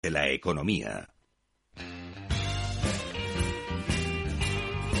de la economía.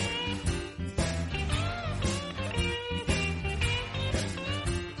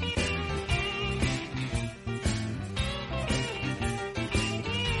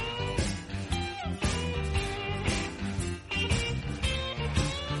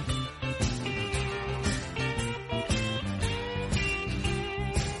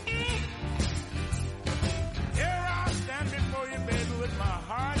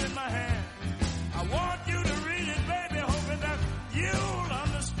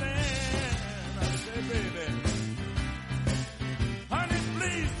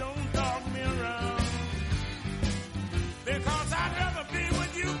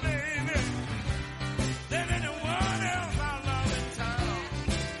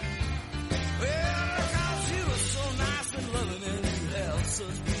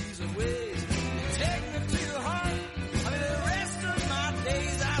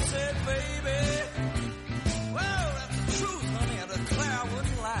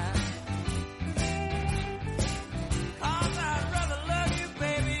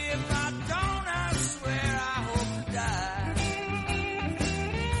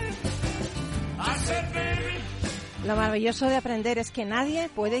 Lo maravilloso de aprender es que nadie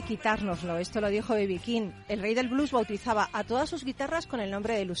puede quitárnoslo. Esto lo dijo B.B. King. El rey del blues bautizaba a todas sus guitarras con el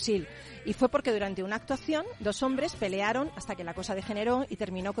nombre de Lucille. Y fue porque durante una actuación, dos hombres pelearon hasta que la cosa degeneró y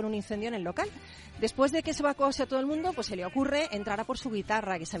terminó con un incendio en el local. Después de que se evacuase a todo el mundo, pues se le ocurre entrar a por su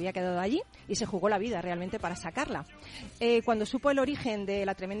guitarra, que se había quedado allí, y se jugó la vida realmente para sacarla. Cuando supo el origen de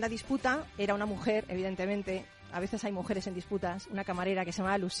la tremenda disputa, era una mujer, evidentemente. A veces hay mujeres en disputas, una camarera que se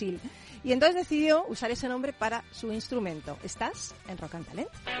llamaba Lucille. Y entonces decidió usar ese nombre para su instrumento. ¿Estás en Rock and Talent?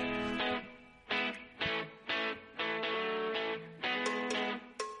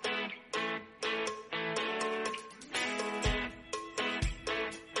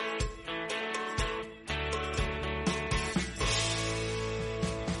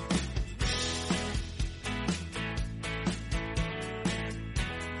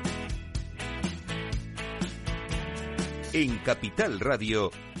 En Capital Radio,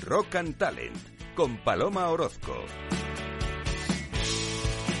 Rock and Talent, con Paloma Orozco.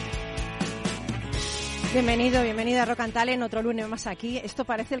 Bienvenida a Rock and Talent, otro lunes más aquí. Esto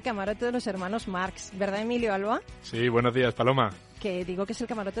parece el camarote de los hermanos Marx, ¿verdad, Emilio Alba? Sí, buenos días, Paloma. Que digo que es el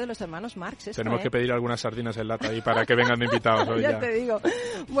camarote de los hermanos Marx. Tenemos que pedir algunas sardinas en lata ahí para que vengan de invitados hoy. Ya te digo.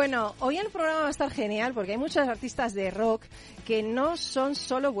 Bueno, hoy el programa va a estar genial porque hay muchos artistas de rock que no son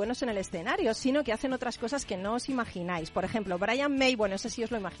solo buenos en el escenario, sino que hacen otras cosas que no os imagináis. Por ejemplo, Brian May, bueno, ese sí os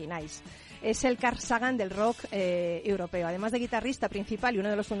lo imagináis. Es el Carl Sagan del rock europeo. Además de guitarrista principal y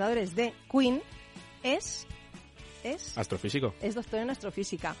uno de los fundadores de Queen, es astrofísico. Es doctor en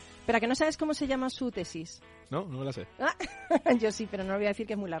astrofísica. ¿Pero a que no sabes cómo se llama su tesis? No me la sé. Yo sí, pero no lo voy a decir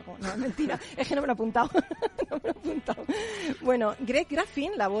que es muy largo. No, mentira. Es que no me lo he apuntado. Bueno, Greg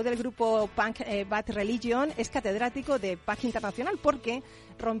Graffin, la voz del grupo punk Bad Religion, es catedrático de PAC Internacional porque,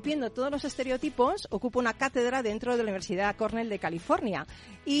 rompiendo todos los estereotipos, ocupa una cátedra dentro de la Universidad Cornell de California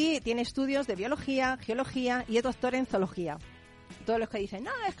y tiene estudios de biología, geología y es doctor en zoología. Todos los que dicen,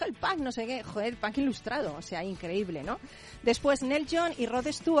 no, es que el punk no sé qué, joder, el punk ilustrado, o sea, increíble, ¿no? Después, Neil Young y Rod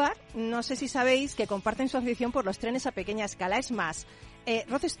Stewart, no sé si sabéis que comparten su afición por los trenes a pequeña escala. Es más,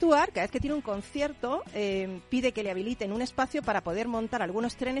 Rod Stewart, cada vez que tiene un concierto, pide que le habiliten un espacio para poder montar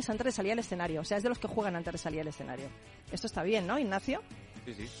algunos trenes antes de salir al escenario. O sea, es de los que juegan antes de salir al escenario. Esto está bien, ¿no, Ignacio?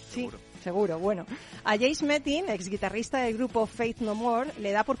 Sí, seguro. Sí, seguro. Bueno, a Jace Metin, ex guitarrista del grupo Faith No More,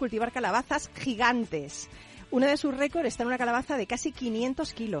 le da por cultivar calabazas gigantes. Uno de sus récords está en una calabaza de casi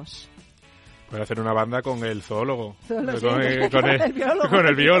 500 kilos. Puede hacer una banda con el zoólogo. Con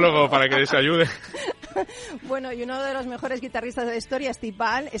el biólogo para que les ayude. Bueno, y uno de los mejores guitarristas de la historia, Steve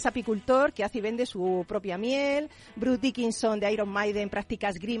Vai, es apicultor que hace y vende su propia miel. Bruce Dickinson de Iron Maiden practica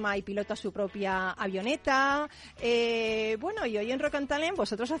esgrima y pilota su propia avioneta. Bueno, y hoy en Rock and Talent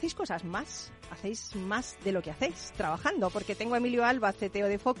vosotros hacéis cosas más. Hacéis más de lo que hacéis trabajando, porque tengo a Emilio Alba, CTO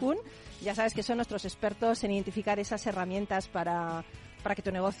de Focun. Ya sabes que son nuestros expertos en identificar esas herramientas para que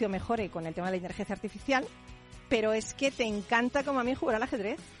tu negocio mejore con el tema de la inteligencia artificial. Pero es que te encanta, como a mí, jugar al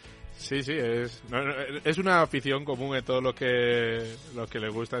ajedrez. Sí, es una afición común en todos los que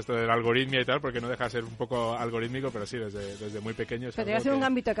les gusta esto del algoritmia y tal, porque no deja de ser un poco algorítmico, pero sí, desde muy pequeño. Pero te voy a hacer un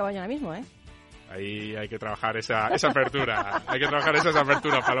gambito de caballo ahora mismo, ¿eh? Ahí hay que trabajar esa apertura. Hay que trabajar esa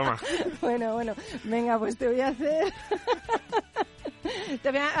apertura, Paloma. Bueno. Venga, pues te voy a hacer... Te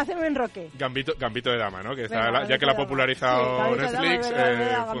voy a hacer un enroque. Gambito de dama, ¿no? Que está, ya que la ha popularizado Netflix,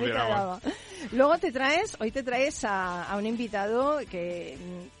 funciona. Luego hoy te traes a un invitado que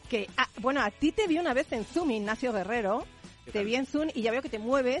bueno, a ti te vi una vez en Zoom, Ignacio Guerrero, Te vi en Zoom y ya veo que te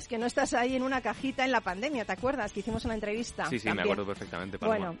mueves, que no estás ahí en una cajita en la pandemia, ¿te acuerdas? Que hicimos una entrevista. Sí, también. me acuerdo perfectamente.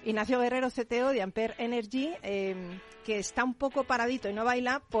 Paloma. Bueno, Ignacio Guerrero, CTO de Ampere Energy, que está un poco paradito y no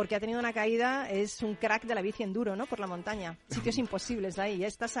baila porque ha tenido una caída, es un crack de la bici enduro, ¿no? Por la montaña. Sitios imposibles ahí, ya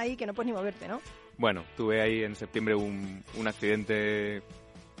estás ahí que no puedes ni moverte, ¿no? Bueno, tuve ahí en septiembre un accidente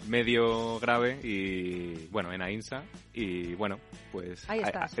medio grave y bueno, en Ainsa, y bueno, pues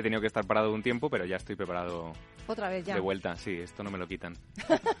he tenido que estar parado un tiempo, pero ya estoy preparado. Otra vez ya. De vuelta, sí, esto no me lo quitan.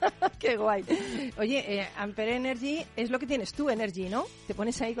 Qué guay. Oye, Ampere Energy es lo que tienes tú, Energy, ¿no? Te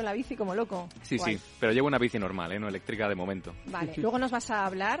pones ahí con la bici como loco. Sí, guay. Sí, pero llevo una bici normal, no eléctrica de momento. Vale, luego nos vas a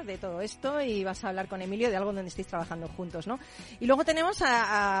hablar de todo esto y vas a hablar con Emilio de algo donde estéis trabajando juntos, ¿no? Y luego tenemos,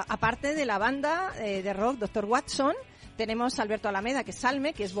 aparte de la banda de rock Dr. Watson, tenemos a Alberto Alameda, que es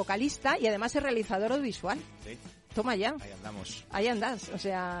Salme, que es vocalista y además es realizador audiovisual. Sí. Toma ya. Ahí andamos. Ahí andas, o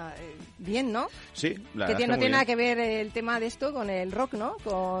sea, bien, ¿no? Sí, la que verdad no es que tiene nada que ver el tema de esto con el rock, ¿no?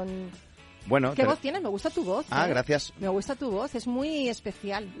 Bueno, ¿Qué voz tienes? Me gusta tu voz. Gracias. Me gusta tu voz, es muy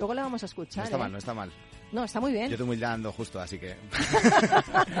especial. Luego la vamos a escuchar. No está mal, no está mal. No, está muy bien. Yo estoy muy dando justo, así que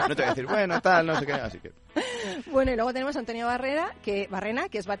no te voy a decir, bueno, tal, no sé qué, así que... Bueno, y luego tenemos a Antonio Barrena, que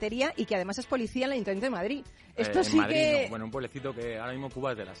es batería y que además es policía en el Ayuntamiento de Madrid. Esto sí Madrid, que... no. Bueno, un pueblecito que ahora mismo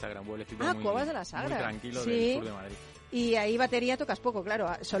Cubas de la Sagra, un pueblecito Cubas de la Sagra. muy tranquilo sí. del sur de Madrid. Y ahí batería tocas poco,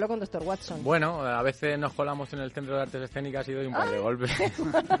 claro, solo con Dr. Watson. Bueno, a veces nos colamos en el Centro de Artes Escénicas y doy un par de golpes.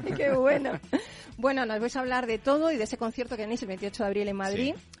 ¡Qué bueno! Bueno, nos vais a hablar de todo y de ese concierto que tenéis el 28 de abril en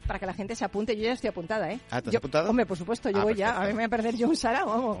Madrid, para que la gente se apunte. Yo ya estoy apuntada, ¿eh? ¿Ah, te has apuntado? Hombre, por supuesto, yo voy ya. A mí me voy a perder yo un sarao,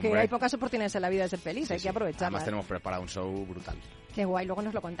 vamos, Hombre. que hay pocas oportunidades en la vida de ser feliz, hay que aprovecharlas. Además tenemos preparado un show brutal. Qué guay, luego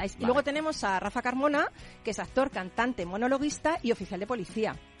nos lo contáis. Vale. Y luego tenemos a Rafa Carmona, que es actor, cantante, monologuista y oficial de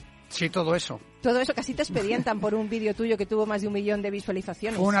policía. Sí, todo eso. Todo eso casi te expedientan por un vídeo tuyo que tuvo más de 1 millón de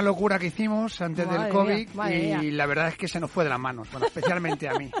visualizaciones. Fue una locura que hicimos antes del COVID y la verdad es que se nos fue de las manos, bueno, especialmente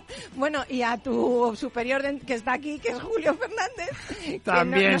a mí. Bueno, y a tu superior que está aquí, que es Julio Fernández,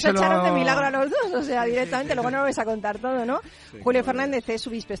 también que nos echaron de milagro a los dos, o sea, directamente, luego no lo vais a contar todo, ¿no? Sí, Julio Fernández es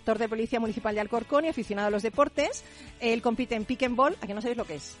subinspector de Policía Municipal de Alcorcón y aficionado a los deportes. Él compite en pick and ball. ¿A que no sabéis lo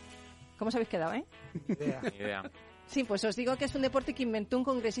que es? ¿Cómo os habéis quedado, Ni idea. Sí, pues os digo que es un deporte que inventó un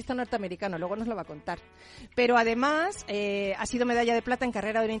congresista norteamericano, luego nos lo va a contar. Pero además ha sido medalla de plata en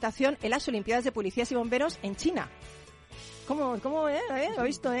carrera de orientación en las Olimpiadas de Policías y Bomberos en China. ¿Cómo lo he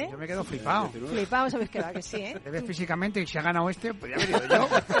visto, Yo me quedo flipado. Flipado, sabéis que va, que sí, ¿eh? Te ves físicamente y si ha ganado pues ya he venido yo.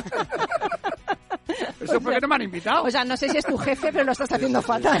 Eso es porque no me han invitado. O sea, no sé si es tu jefe, pero lo estás haciendo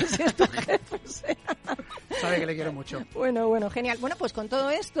fatal. Si es tu jefe, o sea. Sabe que le quiero mucho. Bueno, genial. Bueno, pues con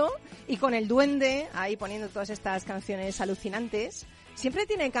todo esto y con el duende ahí poniendo todas estas canciones alucinantes, siempre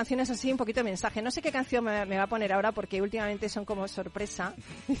tienen canciones así un poquito de mensaje. No sé qué canción me va a poner ahora porque últimamente son como sorpresa.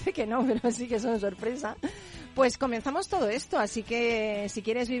 Dice que no, pero sí que son sorpresa. Pues comenzamos todo esto, así que si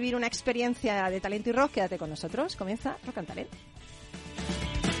quieres vivir una experiencia de talento y rock, quédate con nosotros. Comienza Rock and Talent.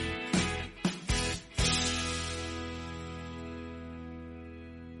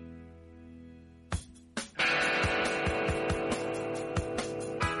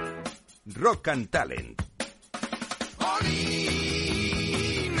 Rock and Talent.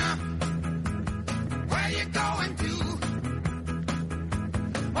 Paulina, where you going to?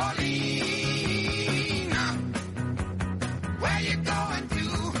 Paulina, where you going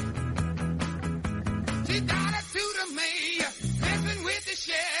to? She got a suit of mayor, messing with the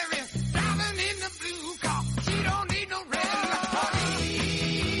sheriff, driving in the blue car. She don't need no red.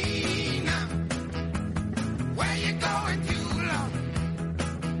 Paulina, where you going to, Lord?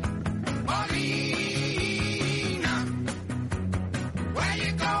 Paulina, where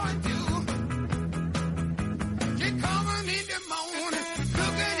you going to? You're coming in the morning,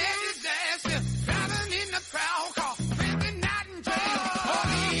 looking at disaster, driving in the crowd car, spending night in jail.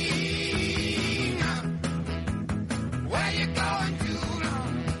 Paulina, where you going to,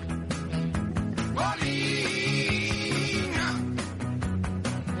 Lord? Paulina,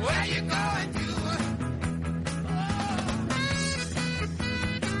 where you going to?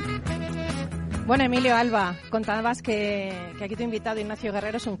 Bueno, Emilio Alba, contabas que aquí tu invitado Ignacio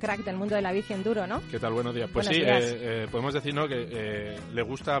Guerrero es un crack del mundo de la bici enduro, ¿no? ¿Qué tal? Buenos días. Pues Buenos sí, días. podemos decir, ¿no?, que le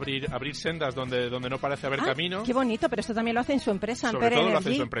gusta abrir sendas donde no parece haber camino. Qué bonito, pero esto también lo hace en su empresa, Sobre Ampere todo lo hace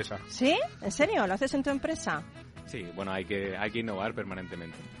en Energy. su empresa. ¿Sí? ¿En serio? ¿Lo haces en tu empresa? Sí, bueno, hay que innovar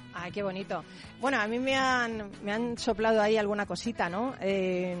permanentemente. Ay, qué bonito. Bueno, a mí me han soplado ahí alguna cosita, ¿no?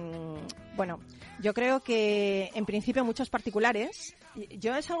 Bueno, yo creo que en principio muchos particulares,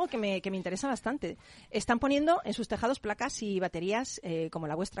 yo es algo que me interesa bastante, están poniendo en sus tejados placas y baterías como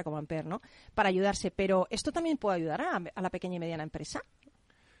la vuestra, como Ampere, ¿no? Para ayudarse, pero ¿esto también puede ayudar a la pequeña y mediana empresa?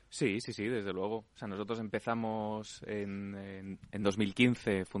 Sí, desde luego. O sea, nosotros empezamos en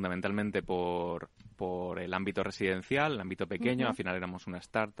 2015 fundamentalmente por el ámbito residencial, el ámbito pequeño. Al final éramos una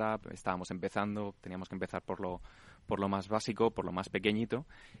startup, estábamos empezando, teníamos que empezar por lo más básico, por lo más pequeñito,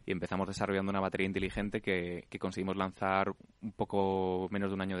 y empezamos desarrollando una batería inteligente que conseguimos lanzar un poco menos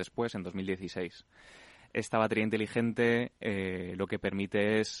de un año después, en 2016. Esta batería inteligente lo que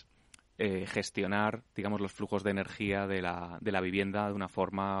permite es gestionar, digamos, los flujos de energía de la vivienda de una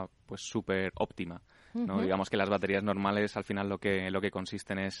forma pues súper óptima, ¿no? Digamos que las baterías normales al final lo que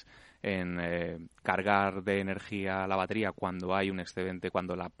consisten es en cargar de energía la batería cuando hay un excedente,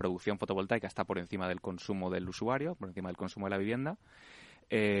 cuando la producción fotovoltaica está por encima del consumo del usuario, por encima del consumo de la vivienda,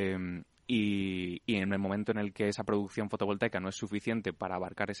 y en el momento en el que esa producción fotovoltaica no es suficiente para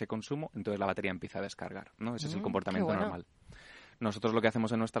abarcar ese consumo, entonces la batería empieza a descargar, ¿no? Ese es el comportamiento normal. Nosotros lo que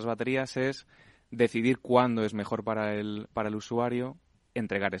hacemos en nuestras baterías es decidir cuándo es mejor para el usuario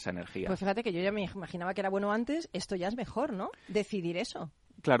entregar esa energía. Pues fíjate que yo ya me imaginaba que era bueno antes, esto ya es mejor, ¿no? Decidir eso.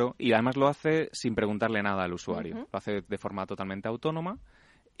 Claro, y además lo hace sin preguntarle nada al usuario. Lo hace de forma totalmente autónoma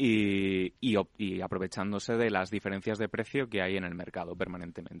y aprovechándose de las diferencias de precio que hay en el mercado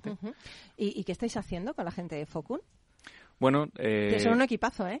permanentemente. ¿Y qué estáis haciendo con la gente de Focun? Bueno, que son un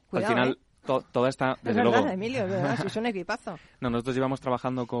equipazo, ¿eh? Cuidado, al final... Toda esta, desde luego. Es verdad, luego. Emilio, de verdad, es un equipazo. No, nosotros llevamos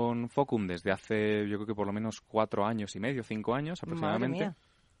trabajando con Focum desde hace, yo creo que por lo menos 4 años y medio, 5 años aproximadamente. Madre mía.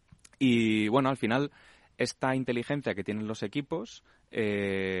 Y bueno, al final, esta inteligencia que tienen los equipos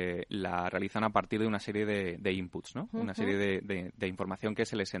la realizan a partir de una serie de inputs, ¿no? Una serie de información que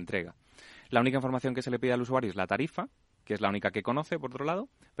se les entrega. La única información que se le pide al usuario es la tarifa, que es la única que conoce, por otro lado,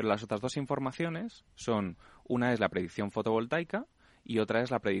 pero las otras dos informaciones son, una es la predicción fotovoltaica, y otra es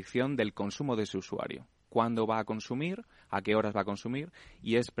la predicción del consumo de su usuario. Cuándo va a consumir, a qué horas va a consumir,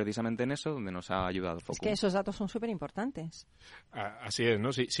 y es precisamente en eso donde nos ha ayudado Focum. Es que esos datos son súper importantes. Así es,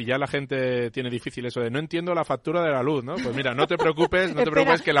 ¿no? Si ya la gente tiene difícil eso de no entiendo la factura de la luz, ¿no? Pues mira, no te preocupes,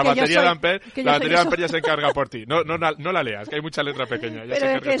 que la batería de Ampere ya se encarga por ti. No la leas, que hay mucha letra pequeña. Ya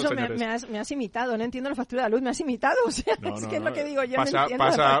pero es que eso me has imitado, no entiendo la factura de la luz, me has imitado, o sea, es lo que digo yo,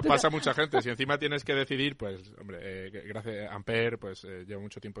 pasa mucha gente, si encima tienes que decidir, pues, hombre, gracias a Ampere, pues lleva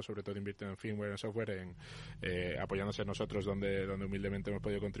mucho tiempo sobre todo invirtiendo en firmware, en software, apoyándose en nosotros donde humildemente hemos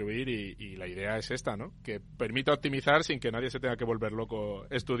podido contribuir y la idea es esta, ¿no? Que permita optimizar sin que nadie se tenga que volver loco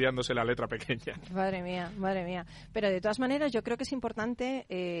estudiándose la letra pequeña. Madre mía. Pero de todas maneras yo creo que es importante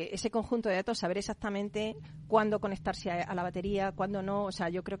ese conjunto de datos, saber exactamente cuándo conectarse a la batería, cuándo no. O sea,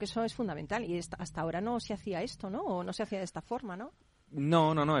 yo creo que eso es fundamental y hasta ahora no se hacía esto, ¿no? O no se hacía de esta forma, ¿no?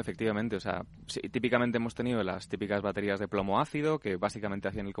 No, efectivamente. O sea, sí, típicamente hemos tenido las típicas baterías de plomo ácido que básicamente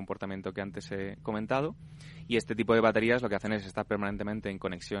hacían el comportamiento que antes he comentado, y este tipo de baterías lo que hacen es estar permanentemente en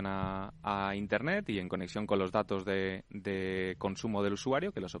conexión a Internet y en conexión con los datos de consumo del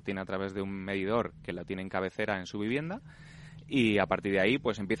usuario, que los obtiene a través de un medidor que lo tiene en cabecera en su vivienda, y a partir de ahí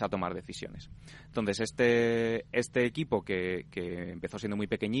pues empieza a tomar decisiones. Entonces este equipo que empezó siendo muy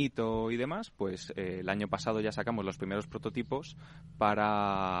pequeñito y demás, pues el año pasado ya sacamos los primeros prototipos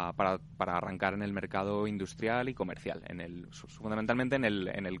para arrancar en el mercado industrial y comercial, fundamentalmente en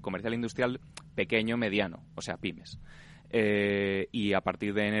el comercial industrial pequeño mediano, o sea, pymes. Y a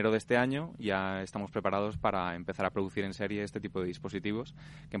partir de enero de este año ya estamos preparados para empezar a producir en serie este tipo de dispositivos,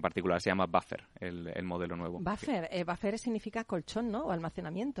 que en particular se llama Buffer, el modelo nuevo. Buffer significa colchón, ¿no? O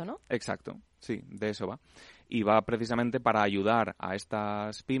almacenamiento, ¿no? Exacto, sí, de eso va. Y va precisamente para ayudar a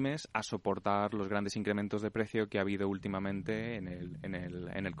estas pymes a soportar los grandes incrementos de precio que ha habido últimamente en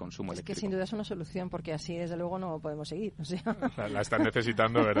el consumo eléctrico. Es que sin duda es una solución, porque así desde luego no podemos seguir. O sea... La están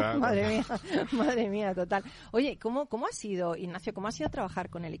necesitando, ¿verdad? Madre mía, total. Oye, ¿cómo ha sido, Ignacio, cómo ha sido trabajar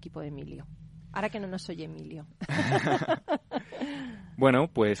con el equipo de Emilio? Ahora que no nos oye Emilio. Bueno,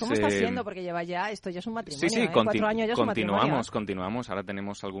 pues... ¿Cómo está siendo? Porque esto ya es un matrimonio, Sí, 4 años ya es un matrimonio. Continuamos. Ahora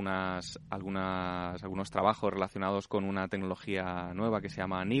tenemos algunos trabajos relacionados con una tecnología nueva que se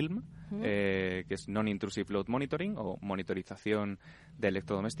llama NILM, que es Non-Intrusive Load Monitoring, o monitorización de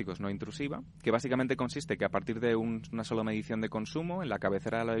electrodomésticos no intrusiva, que básicamente consiste que a partir de una sola medición de consumo en la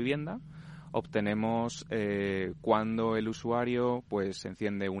cabecera de la vivienda, obtenemos cuando el usuario pues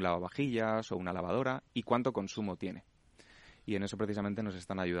enciende un lavavajillas o una lavadora y cuánto consumo tiene. Y en eso precisamente nos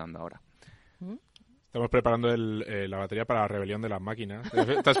están ayudando ahora. Estamos preparando la batería para la rebelión de las máquinas.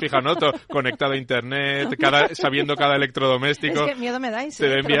 ¿Te has fijado, no? Conectado a internet, sabiendo cada electrodoméstico. Es que miedo me dais. Te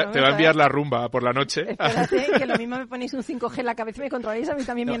va a enviar la rumba por la noche. Espérate, que lo mismo me ponéis un 5G en la cabeza y me controláis a mí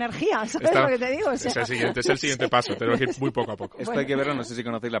también mi energía. ¿Sabes lo que te digo? O sea... es el siguiente paso. Tenemos que ir muy poco a poco. Esto hay que verlo, no sé si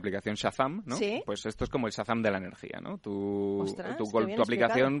conocéis la aplicación Shazam, ¿no? ¿Sí? Pues esto es como el Shazam de la energía, ¿no? Ostras, tu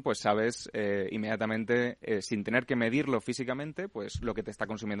aplicación, pues sabes inmediatamente, sin tener que medirlo físicamente, pues lo que te está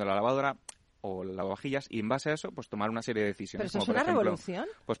consumiendo la lavadora o el lavavajillas, y en base a eso, pues tomar una serie de decisiones. ¿Pero eso como, es una por ejemplo, revolución?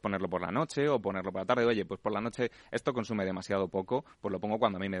 Pues ponerlo por la noche o ponerlo por la tarde. Oye, pues por la noche esto consume demasiado poco, pues lo pongo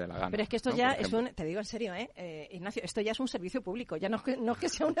cuando a mí me dé la gana. Pero es que esto ya es te digo en serio, Ignacio, esto ya es un servicio público, ya no es que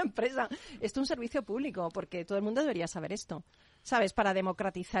sea una empresa, esto es un servicio público, porque todo el mundo debería saber esto, ¿sabes? Para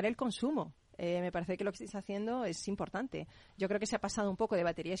democratizar el consumo. Me parece que lo que estáis haciendo es importante. Yo creo que se ha pasado un poco de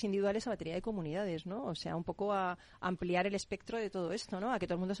baterías individuales a batería de comunidades, ¿no? O sea, un poco a ampliar el espectro de todo esto, ¿no? A que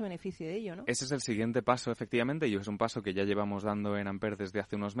todo el mundo se beneficie de ello, ¿no? Ese es el siguiente paso, efectivamente, y es un paso que ya llevamos dando en Ampere desde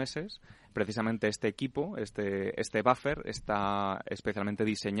hace unos meses. Precisamente este equipo, este buffer, está especialmente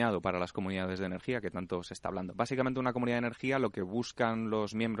diseñado para las comunidades de energía que tanto se está hablando. Básicamente, una comunidad de energía, lo que buscan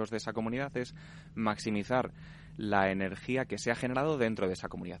los miembros de esa comunidad es maximizar la energía que se ha generado dentro de esa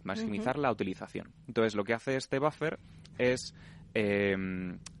comunidad, maximizar la utilización. Entonces, lo que hace este buffer es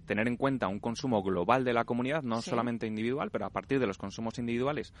tener en cuenta un consumo global de la comunidad, no solamente individual, pero a partir de los consumos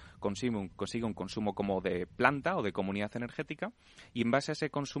individuales consigue un consumo como de planta o de comunidad energética, y en base a ese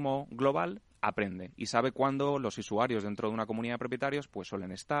consumo global aprende y sabe cuándo los usuarios dentro de una comunidad de propietarios pues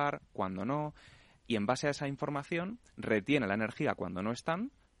suelen estar, cuándo no, y en base a esa información retiene la energía cuando no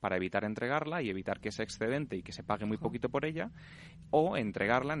están, para evitar entregarla y evitar que sea excedente y que se pague muy poquito por ella, o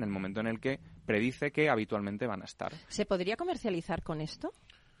entregarla en el momento en el que predice que habitualmente van a estar. ¿Se podría comercializar con esto?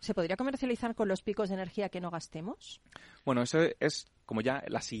 ¿Se podría comercializar con los picos de energía que no gastemos? Bueno, eso es como ya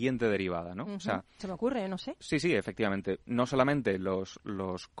la siguiente derivada, ¿no? O sea, se me ocurre, no sé. Sí, efectivamente. No solamente los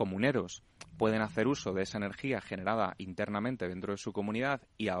comuneros pueden hacer uso de esa energía generada internamente dentro de su comunidad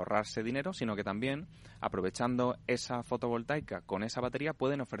y ahorrarse dinero, sino que también, aprovechando esa fotovoltaica con esa batería,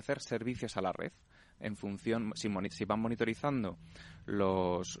 pueden ofrecer servicios a la red. En función, si van monitorizando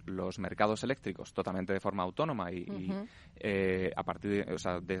los mercados eléctricos totalmente de forma autónoma y a partir de, o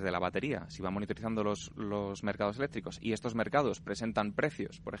sea, desde la batería, si van monitorizando los mercados eléctricos y estos mercados presentan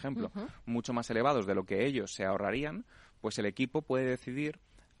precios, por ejemplo, mucho más elevados de lo que ellos se ahorrarían, pues el equipo puede decidir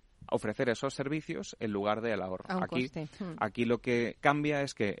ofrecer esos servicios en lugar del ahorro. Aquí lo que cambia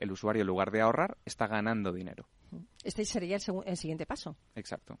es que el usuario, en lugar de ahorrar, está ganando dinero. Este sería el siguiente paso.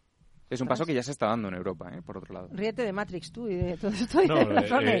 Exacto. Es un paso que ya se está dando en Europa, por otro lado. Ríete de Matrix tú y de todo esto.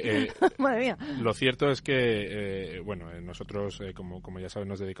 Madre mía. Lo cierto es que, nosotros, como ya saben,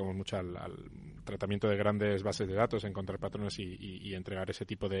 nos dedicamos mucho al tratamiento de grandes bases de datos, encontrar patrones y entregar ese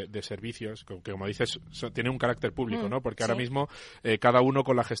tipo de servicios, que como dices, tiene un carácter público, ¿no? Porque ahora mismo cada uno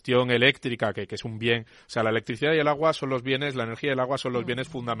con la gestión eléctrica, que es un bien, o sea, la electricidad y el agua son los bienes, la energía y el agua son los bienes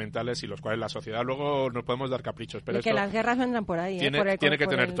fundamentales y los cuales la sociedad luego nos podemos dar caprichos. Pero y que las guerras vendrán por ahí, tiene que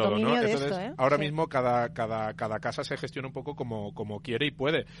tener todo, ¿no? Entonces, ahora mismo cada casa se gestiona un poco como quiere y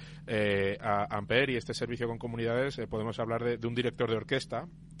puede. A Ampere y este servicio con comunidades podemos hablar de un director de orquesta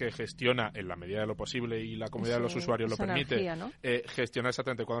que gestiona, en la medida de lo posible y la comunidad de los usuarios lo permite, energía, ¿no? gestiona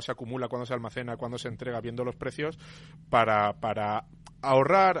exactamente cuándo se acumula, cuándo se almacena, cuándo se entrega, viendo los precios para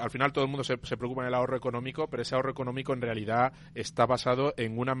ahorrar. Al final todo el mundo se preocupa en el ahorro económico, pero ese ahorro económico en realidad está basado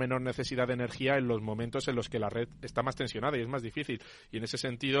en una menor necesidad de energía en los momentos en los que la red está más tensionada y es más difícil. Y en ese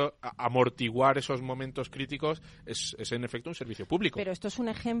sentido, amortiguar esos momentos críticos es en efecto un servicio público. Pero esto es un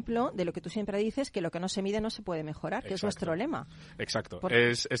ejemplo de lo que tú siempre dices, que lo que no se mide no se puede mejorar, que es nuestro lema. Exacto.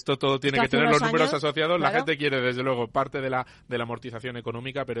 Esto todo tiene que tener los números asociados. Claro. La gente quiere, desde luego, parte de la amortización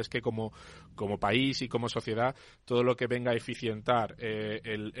económica, pero es que como país y como sociedad, todo lo que venga a eficientar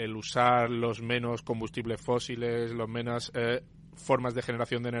el usar los menos combustibles fósiles, los menos formas de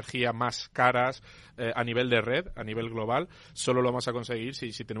generación de energía más caras a nivel de red, a nivel global, solo lo vamos a conseguir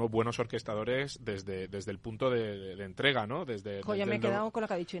si tenemos buenos orquestadores desde el punto de entrega, ¿no? Yo me he quedado con lo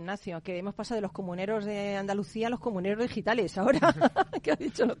que ha dicho Ignacio, que hemos pasado de los comuneros de Andalucía a los comuneros digitales ahora. ¿Qué ha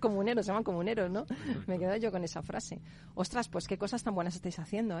dicho los comuneros? Se llaman comuneros, ¿no? Me he quedado yo con esa frase. Ostras, pues qué cosas tan buenas estáis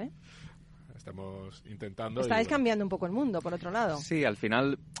haciendo, ¿eh? Estamos intentando... Estáis cambiando un poco el mundo, por otro lado. Sí, al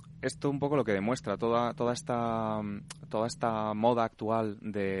final esto un poco lo que demuestra toda esta moda actual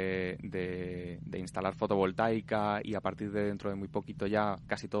de instalar fotovoltaica, y a partir de dentro de muy poquito ya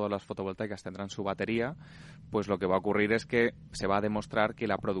casi todas las fotovoltaicas tendrán su batería, pues lo que va a ocurrir es que se va a demostrar que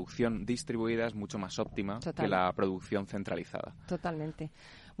la producción distribuida es mucho más óptima que la producción centralizada. Totalmente.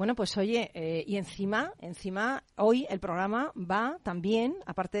 Bueno, pues oye, y encima, hoy el programa va también,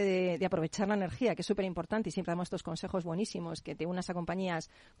 aparte de aprovechar la energía, que es súper importante, y siempre damos estos consejos buenísimos, que te unas a compañías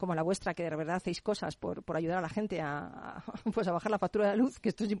como la vuestra, que de verdad hacéis cosas por ayudar a la gente a bajar la factura de la luz, que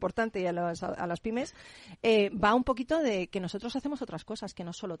esto es importante, y a las pymes, va un poquito de que nosotros hacemos otras cosas, que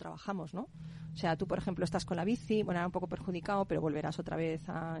no solo trabajamos, ¿no? O sea, tú, por ejemplo, estás con la bici, bueno, era un poco perjudicado, pero volverás otra vez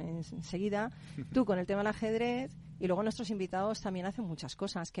enseguida. Tú con el tema del ajedrez, y luego nuestros invitados también hacen muchas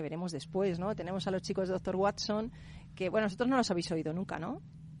cosas que veremos después, ¿no? Tenemos a los chicos de Dr. Watson, que, bueno, nosotros no los habéis oído nunca, ¿no?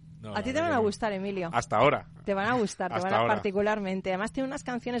 No, a ti te van a gustar, Emilio. Hasta ahora. Te van a gustar, Hasta ahora. Particularmente. Además tiene unas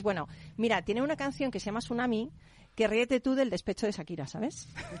canciones, bueno, mira, tiene una canción que se llama Tsunami, que ríete tú del despecho de Shakira, ¿sabes?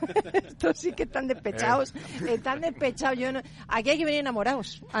 Estos sí que están despechados, Yo no... Aquí hay que venir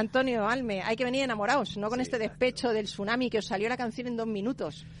enamorados, Antonio Alme, hay que venir enamorados, no con este despecho del tsunami que os salió la canción en 2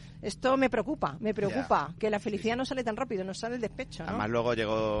 minutos. Esto me preocupa, que la felicidad no sale tan rápido, nos sale el despecho, ¿no? Además luego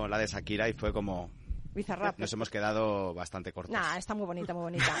llegó la de Shakira y fue como... Bizarrap. Nos hemos quedado bastante cortos. Nah, está muy bonita.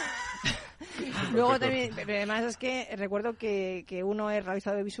 Luego también, además es que recuerdo que uno es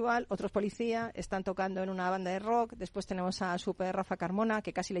realizador visual, otro es policía, están tocando en una banda de rock, después tenemos a Super Rafa Carmona,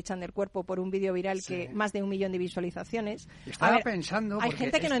 que casi le echan del cuerpo por un vídeo viral que más de 1 millón de visualizaciones. Estaba pensando... Hay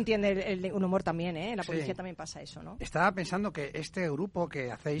gente que no entiende el humor también, ¿eh? En la policía también pasa eso, ¿no? Estaba pensando que este grupo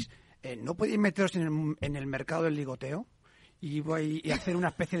que hacéis, ¿no podéis meteros en el mercado del ligoteo? Y hacer una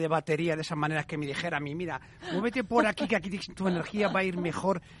especie de batería de esas maneras que me dijera a mí, mira, muévete por aquí, que aquí tu energía va a ir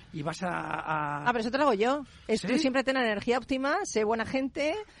mejor y vas a... pero eso te lo hago yo. ¿Sí? Tú siempre ten energía óptima, sé buena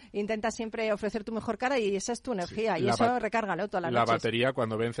gente, intenta siempre ofrecer tu mejor cara y esa es tu energía. Y eso recárgalo todas las noches. La batería,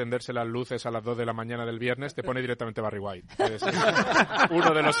 cuando ve encenderse las luces a las 2 de la mañana del viernes, te pone directamente Barry White. Es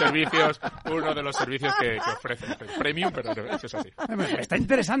uno de los servicios que ofrecen. Premium, pero eso es así. Me está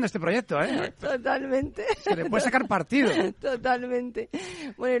interesando este proyecto, ¿eh? Totalmente. Se le puede sacar partido. Totalmente.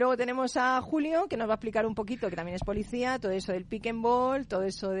 Bueno, y luego tenemos a Julio, que nos va a explicar un poquito, que también es policía, todo eso del pick and ball, todo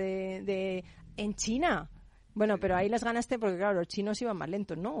eso de en China. Bueno, pero ahí las ganaste porque, claro, los chinos iban más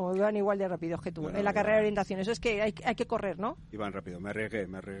lentos, ¿no? O iban igual de rápidos que tú. Bueno, en la carrera de orientación. Eso es que hay que correr, ¿no? Iban rápido, me arriesgué.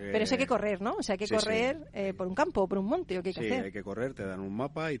 Pero eso hay que correr, ¿no? O sea, hay que correr por un campo, por un monte, ¿o qué hay que hacer? Sí, hay que correr, te dan un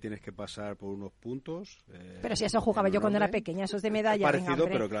mapa y tienes que pasar por unos puntos. Pero si eso jugaba yo cuando era pequeña, eso es de medalla. Parecido,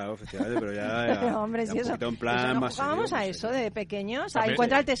 pero claro, efectivamente, pero ya pero, hombre, si eso, en plan no más jugábamos serio, a eso de pequeños, también,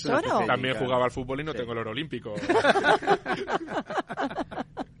 encuentra el tesoro. También jugaba al fútbol y no tengo el oro olímpico.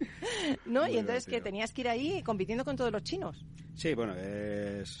 ¿No? Y entonces que tenías que ir ahí compitiendo con todos los chinos. Sí, bueno,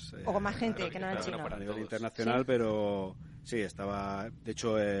 es... o con más gente que no era chino. A nivel internacional, ¿sí? Pero sí, estaba... De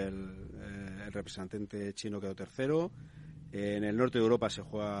hecho, el representante chino quedó tercero. En el norte de Europa se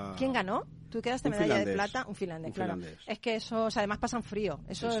juega... ¿Quién ganó? Tú quedaste medalla de plata. Un finlandés, claro. Es que esos además pasan frío.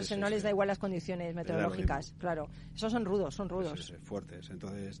 Esos no les da igual las condiciones meteorológicas, claro. Esos son rudos. Sí, fuertes.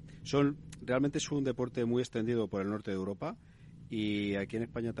 Entonces, realmente es un deporte muy extendido por el norte de Europa. Y aquí en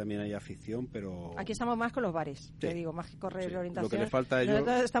España también hay afición, pero... Aquí estamos más con los bares, te digo, más que correr orientación. Lo que les falta a ellos...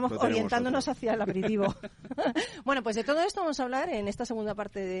 Nosotros estamos orientándonos hacia el aperitivo. Bueno, pues de todo esto vamos a hablar en esta segunda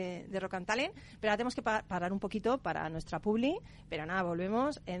parte de Rock and Talent, pero ahora tenemos que parar un poquito para nuestra publi, pero nada,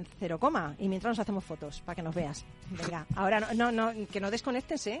 volvemos en 0, y mientras nos hacemos fotos, para que nos veas. Venga, ahora no, que no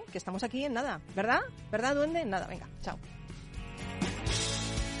desconectes, que estamos aquí en nada, ¿verdad? ¿Verdad, duende? En nada, venga, chao.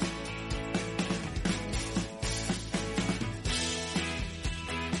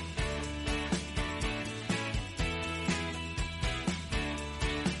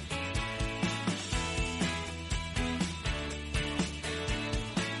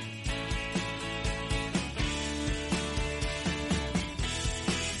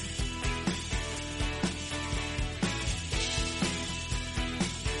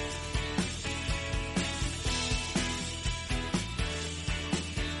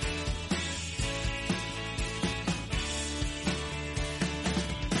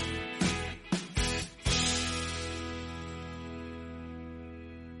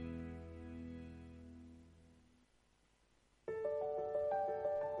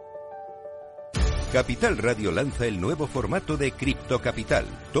 Capital Radio lanza el nuevo formato de Cripto Capital,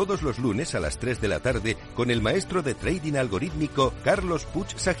 todos los lunes a las 3 de la tarde con el maestro de trading algorítmico Carlos Puig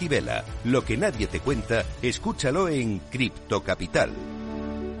Sajibela. Lo que nadie te cuenta, escúchalo en Cripto Capital.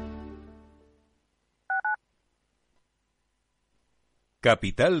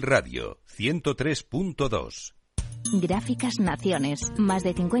 Capital Radio 103.2. Gráficas Naciones. Más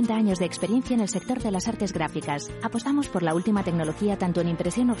de 50 años de experiencia en el sector de las artes gráficas. Apostamos por la última tecnología tanto en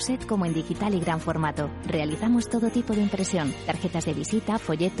impresión offset como en digital y gran formato. Realizamos todo tipo de impresión. Tarjetas de visita,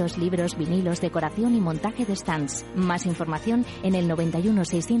 folletos, libros, vinilos, decoración y montaje de stands. Más información en el 91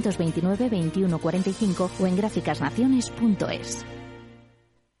 629 21 45 o en gráficasnaciones.es.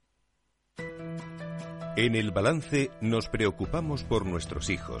 En El Balance nos preocupamos por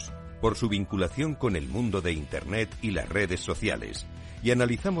nuestros hijos, por su vinculación con el mundo de Internet y las redes sociales, y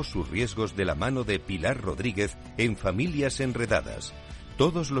analizamos sus riesgos de la mano de Pilar Rodríguez en Familias Enredadas.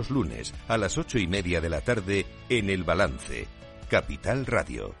 Todos los lunes a las 8:30 de la tarde en El Balance, Capital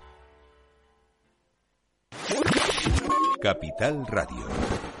Radio. Capital Radio,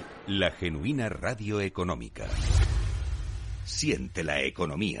 la genuina radio económica. Siente la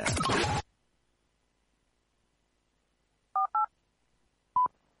economía.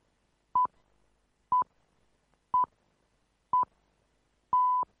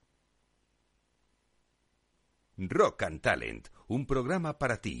 Rock and Talent, un programa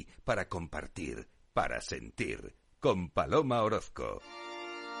para ti, para compartir, para sentir, con Paloma Orozco.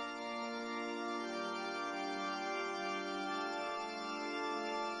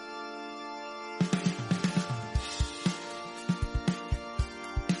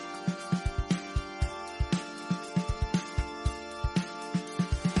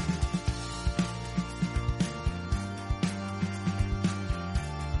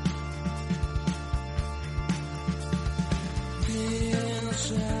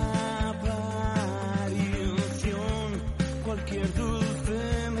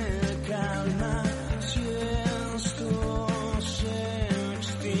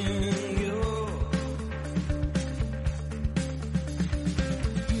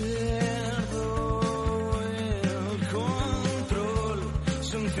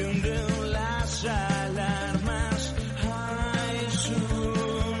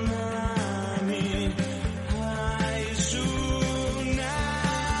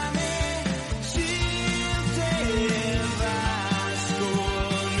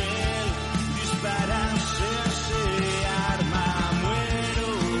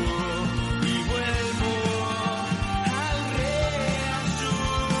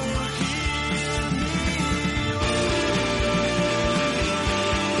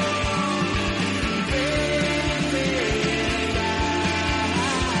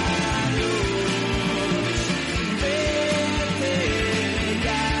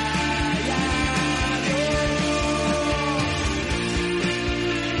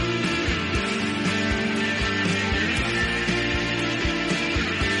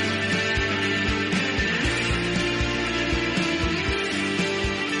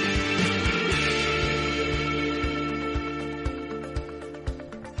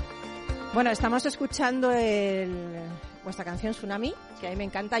 Bueno, estamos escuchando vuestra canción Tsunami, que a mí me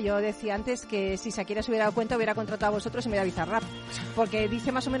encanta. Yo decía antes que si Shakira se hubiera dado cuenta hubiera contratado a vosotros y me hubiera Bizarrap, porque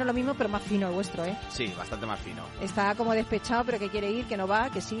dice más o menos lo mismo pero más fino el vuestro, ¿eh? Sí, bastante más fino. Está como despechado pero que quiere ir, que no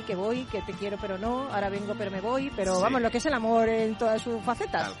va, que sí, que voy, que te quiero pero no, ahora vengo pero me voy, pero sí. Vamos, lo que es el amor en todas sus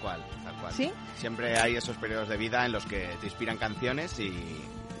facetas. Tal cual, tal cual. ¿Sí? Siempre hay esos periodos de vida en los que te inspiran canciones y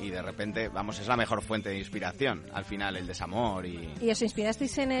de repente, vamos, es la mejor fuente de inspiración, al final, el desamor y... ¿Y os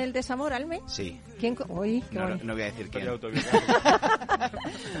inspirasteis en el desamor, Alme? Sí. ¿Quién? Uy, qué no voy a decir quién.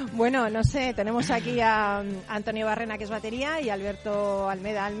 Bueno, no sé, tenemos aquí a Antonio Barrena, que es batería, y Alberto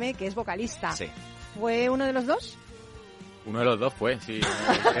Almeda Alme, que es vocalista. Sí. ¿Fue uno de los dos? Uno de los dos fue, sí.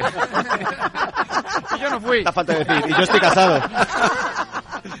 Y yo no fui. Da falta decir, y yo estoy casado.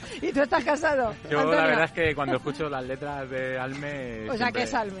 ¿Y tú estás casado? Yo Antonio. la verdad es que cuando escucho las letras de Alme... O sea, ¿qué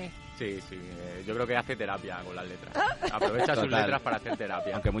es Alme? Sí, yo creo que hace terapia con las letras. Aprovecha sus letras para hacer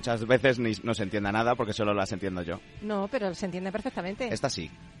terapia. Aunque muchas veces no se entienda nada porque solo las entiendo yo. No, pero se entiende perfectamente. Esta sí.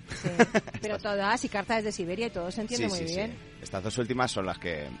 Sí. Pero todas, y Carta desde Siberia y todo se entiende muy bien. Sí. Estas dos últimas son las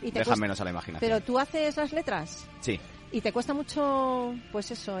que dejan cuesta menos a la imaginación. ¿Pero tú haces las letras? Sí. ¿Y te cuesta mucho, pues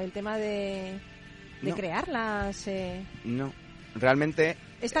eso, el tema de No. crearlas? No, realmente...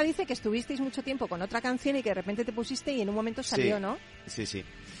 Esta dice que estuvisteis mucho tiempo con otra canción y que de repente te pusiste y en un momento salió, sí, ¿no? Sí.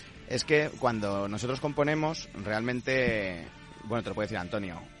 Es que cuando nosotros componemos, realmente... Bueno, te lo puede decir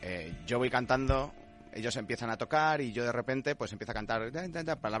Antonio. Yo voy cantando, ellos empiezan a tocar y yo de repente pues empiezo a cantar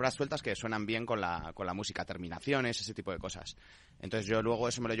palabras sueltas que suenan bien con la música, terminaciones, ese tipo de cosas. Entonces yo luego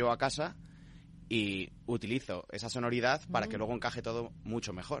eso me lo llevo a casa y utilizo esa sonoridad para que luego encaje todo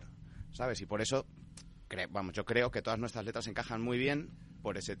mucho mejor, ¿sabes? Y por eso, yo creo que todas nuestras letras encajan muy bien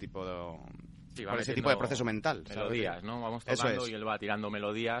por ese tipo de proceso mental, ¿sabes? Melodías, ¿no? Vamos tocando y él va tirando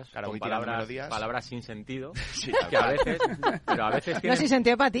melodías, claro, con melodías. palabras sin sentido, sí, que a veces, pero a veces tienen... No, sin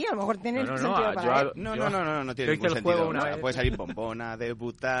sentido para ti, a lo mejor tiene sentido para él. No tiene ningún el juego sentido. una vez. Puede salir bombona de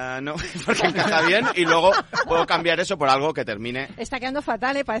butano, porque encaja bien, y luego puedo cambiar eso por algo que termine... Está quedando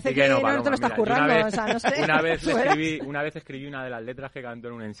fatal, parece sí que no Paloma, te lo estás currando, o sea, no sé. Una vez escribí una de las letras que cantó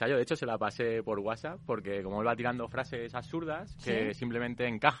en un ensayo, de hecho se la pasé por WhatsApp, porque como él va tirando frases absurdas, que simplemente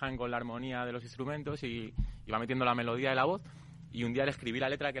encajan con la armonía de los instrumentos y va metiendo la melodía de la voz, y un día le escribí la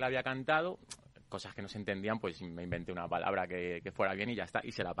letra que él había cantado, cosas que no se entendían, pues me inventé una palabra que fuera bien y ya está,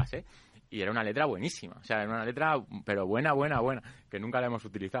 y se la pasé. Y era una letra buenísima, o sea, era una letra, pero buena, que nunca la hemos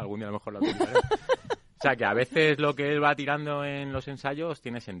utilizado, algún día a lo mejor la utilizaré. O sea, que a veces lo que él va tirando en los ensayos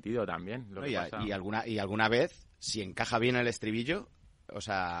tiene sentido también. Y alguna vez, si encaja bien el estribillo, o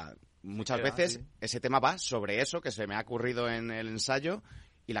sea, muchas veces ese tema va sobre eso que se me ha ocurrido en el ensayo.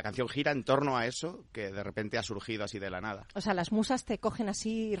 Y la canción gira en torno a eso que de repente ha surgido así de la nada. O sea, las musas te cogen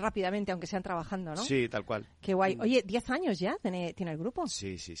así rápidamente, aunque sean trabajando, ¿no? Sí, tal cual. Qué guay. Oye, ¿10 años ya tiene el grupo?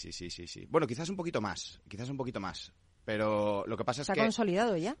 Sí. Bueno, quizás un poquito más. Pero lo que pasa es que... ¿Está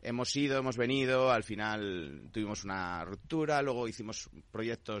consolidado ya? Hemos ido, hemos venido, al final tuvimos una ruptura, luego hicimos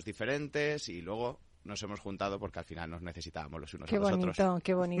proyectos diferentes y luego... nos hemos juntado porque al final nos necesitábamos los unos a los otros.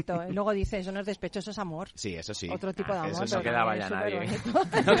 Qué bonito. Y luego dices, eso no es despecho, eso es amor. Sí, eso sí. Otro tipo de amor. Eso no quedaba ya nadie.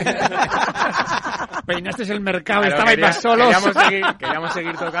 Peinaste el mercado, estabais más solos. Queríamos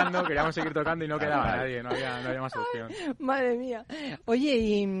seguir tocando y no quedaba nadie, no había más opción. Madre mía. Oye,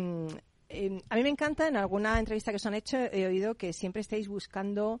 y... a mí me encanta, en alguna entrevista que os han hecho, he oído que siempre estáis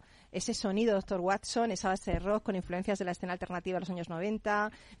buscando ese sonido, Dr. Watson, esa base de rock con influencias de la escena alternativa de los años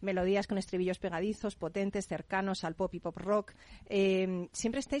 90, melodías con estribillos pegadizos, potentes, cercanos al pop y pop rock.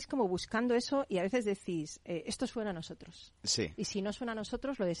 Siempre estáis como buscando eso y a veces decís, esto suena a nosotros. Sí. Y si no suena a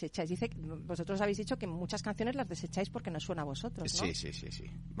nosotros, lo desecháis. Vosotros habéis dicho que muchas canciones las desecháis porque no suena a vosotros, ¿no? Sí.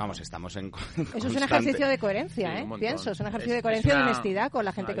 Vamos, estamos en Eso es un ejercicio de coherencia, pienso. Es un ejercicio de coherencia y de honestidad con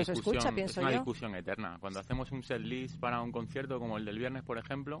la gente que os escucha, pienso yo. Es una discusión eterna. Cuando hacemos un setlist para un concierto como el del viernes, por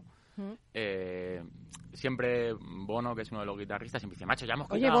ejemplo, siempre Bono, que es uno de los guitarristas, siempre dice, macho, ya hemos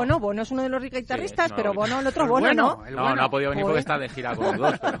quitado... Oye, Bono es uno de los guitarristas, sí, pero Bono, el otro Bono, ¿no? No ha podido venir porque está de gira con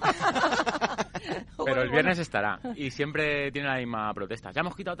los dos, pero el viernes estará. Y siempre tiene la misma protesta. Ya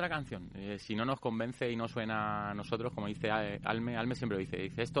hemos quitado otra canción. Si no nos convence y no suena a nosotros, como dice Alme siempre lo dice,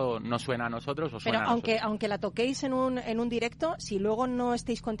 esto no suena a nosotros o suena a nosotros. Pero aunque la toquéis en un directo, si luego no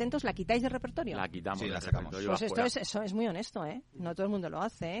estéis contentos, ¿la quitáis del repertorio? La quitamos. Sí, la sacamos. Pues eso es muy honesto, ¿eh? No todo el mundo lo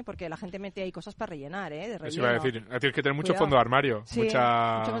hace, porque la gente mete ahí cosas para rellenar, ¿eh? De relleno. Eso iba a decir, tienes que tener mucho fondo de armario. Sí, mucho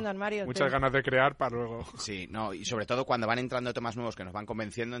fondo de armario. Muchas ganas de crear para luego... Sí, y sobre todo cuando van entrando temas nuevos que nos van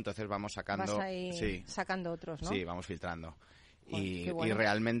convenciendo, entonces vamos sacando... Vas ahí sacando otros, ¿no? Sí, vamos filtrando. Bueno, y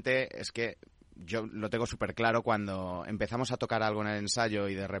realmente es que yo lo tengo súper claro cuando empezamos a tocar algo en el ensayo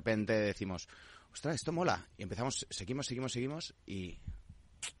y de repente decimos, ostras, esto mola. Y empezamos, seguimos y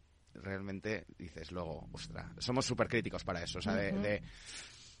realmente dices luego, ostras, somos súper críticos para eso, o sea,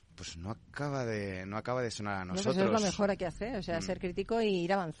 pues no acaba de sonar a nosotros. Eso es lo mejor que hacer, o sea, ser crítico y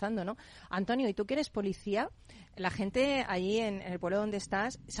ir avanzando, ¿no? Antonio, ¿y tú que eres policía? La gente allí en el pueblo donde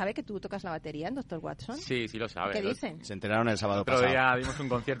estás, ¿sabe que tú tocas la batería en Dr. Watson? Sí, lo sabe. ¿Qué dicen? Se enteraron el sábado pasado. Otro día dimos un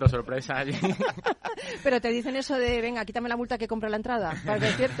concierto sorpresa allí. Pero te dicen eso de, venga, quítame la multa que compra la entrada, ¿para el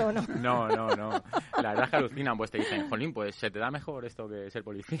concierto o no? No. La verdad es que alucinan, pues te dicen, jolín, pues se te da mejor esto que ser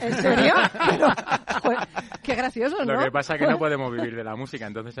policía. ¿En serio? Qué gracioso, ¿no? Lo que pasa es que no podemos vivir de la música,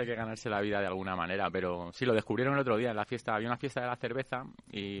 entonces hay que ganarse la vida de alguna manera, pero sí, lo descubrieron el otro día en la fiesta, había una fiesta de la cerveza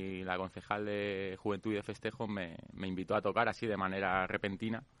y la concejal de Juventud y de Festejo me invitó a tocar así de manera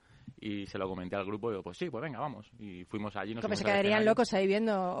repentina y se lo comenté al grupo y digo, pues sí, pues venga, vamos. Y fuimos allí. Como se quedarían locos ahí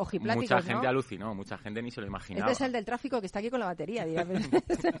viendo ojipláticos, Mucha gente alucinó, mucha gente ni se lo imaginaba. Este es el del tráfico que está aquí con la batería, dirá.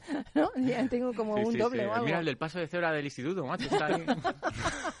 ¿No? Ya tengo como un doble o algo. Mira el del paso de cebra del instituto, macho, está ahí.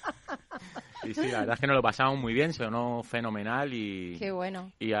 Y sí, la verdad es que nos lo pasamos muy bien, sonó fenomenal y... Qué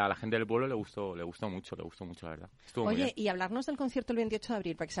bueno. Y a la gente del pueblo le gustó mucho, la verdad. Estuvo muy bien. Y hablarnos del concierto el 28 de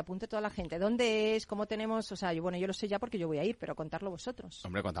abril, para que se apunte toda la gente. ¿Dónde es? ¿Cómo tenemos? O sea, yo lo sé ya porque yo voy a ir, pero contarlo vosotros.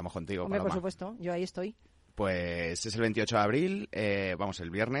 Hombre, contamos contigo, Hombre, Paloma. por supuesto, yo ahí estoy. Pues es el 28 de abril, el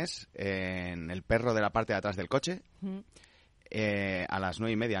viernes, en el perro de la parte de atrás del coche, a las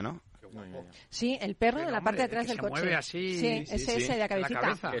 9:30, ¿no? Sí, el perro de la parte de atrás del coche. Se mueve así. Sí, ese de la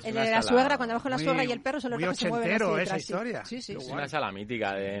cabecita. El de la sala... suegra, cuando bajo la suegra y el perro son los que se mueven así esa historia. Sí. Es una sala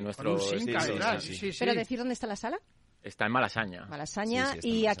mítica de nuestro... Sí. ¿Pero decir dónde está la sala? Está en Malasaña.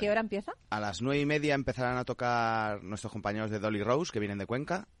 ¿Y a qué hora empieza? A las 9:30 empezarán a tocar nuestros compañeros de Dolly Rose, que vienen de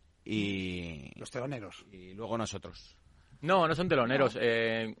Cuenca, y... Los teloneros. Y luego nosotros. No son teloneros.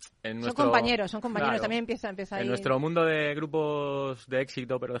 Son compañeros, claro, también empieza ahí. En nuestro mundo de grupos de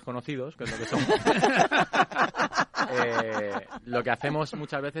éxito pero desconocidos, que es lo que somos, lo que hacemos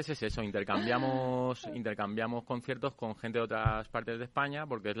muchas veces es eso, intercambiamos conciertos con gente de otras partes de España,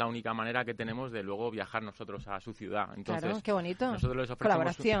 porque es la única manera que tenemos de luego viajar nosotros a su ciudad. Entonces, claro, qué bonito. Nosotros les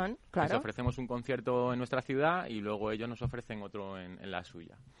ofrecemos un concierto en nuestra ciudad y luego ellos nos ofrecen otro en la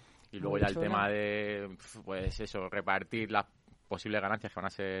suya. Y luego ya el tema de, pues eso, repartir las posibles ganancias, que van a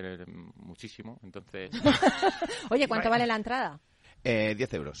ser muchísimo, entonces... Oye, ¿cuánto vale la entrada?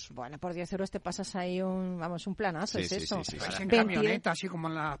 10 euros. Bueno, por 10 euros te pasas ahí un planazo, Sí, es sí, eso. sí. En camioneta, así como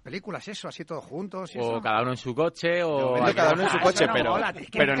en las películas, eso, así todos juntos. O cada uno en su coche, o... Cada uno en su coche, no, pero, mola,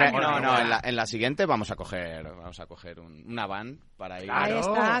 pero no, en la siguiente vamos a coger una van para ir. Ahí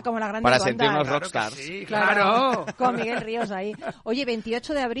está, como la gran para banda. sentirnos Claro rockstars. que sí, Claro, con Miguel Ríos ahí. Oye,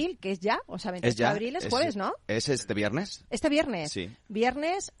 28 de abril, que es ya, o sea, 28 de abril es jueves, ¿no? ¿Es este viernes? Este viernes. Sí.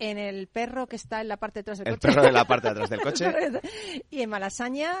 Viernes en el perro que está en la parte de atrás del El coche. perro de la parte de atrás del coche. Y en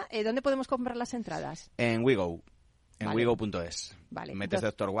Malasaña, ¿dónde podemos comprar las entradas? En WeGo. En Vale. WeGo.es. Vale. Metes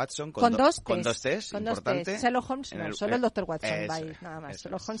Dr. Watson con dos Ts, con dos importante. Ts. Sherlock Holmes no, solo el Dr. Watson va ahí, es, nada más. eso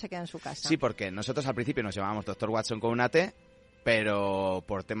Sherlock es. Holmes se queda en su casa. Sí, porque nosotros al principio nos llamábamos Dr. Watson con una T, pero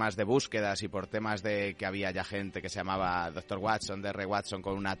por temas de búsquedas y por temas de que había ya gente que se llamaba Dr. Watson, Dr. Watson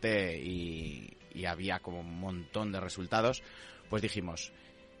con una T y había como un montón de resultados, pues dijimos,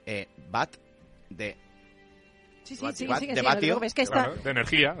 BAT de... Sí, de vatio. Es que está... Claro, de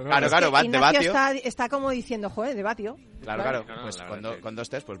energía. ¿no? Claro, BAT de Ignacio vatio. está como diciendo, joder, de vatio. Claro. No, Pues la verdad con dos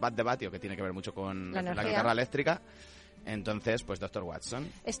T's, pues BAT de vatio, que tiene que ver mucho con La la energía. guitarra eléctrica. Entonces, pues Dr. Watson.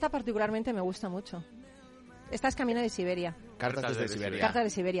 Esta particularmente me gusta mucho. Esta es Camino de Siberia. Cartas desde Siberia. Cartas de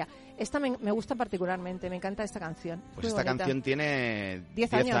Siberia. Esta me gusta particularmente, me encanta esta canción. Pues Muy esta bonita. canción tiene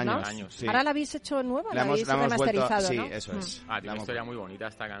 10 años, ¿no? Sí. Ahora la habéis hecho nueva, la habéis hemos remasterizado, vuelto, ¿no? Sí, eso es. Tiene una historia muy bonita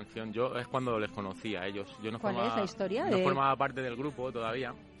esta canción. Yo es cuando les conocí a ellos. Yo no ¿Cuál formaba, es la historia? No formaba parte del grupo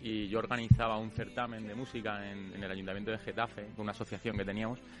todavía y yo organizaba un certamen de música en el Ayuntamiento de Getafe, con una asociación que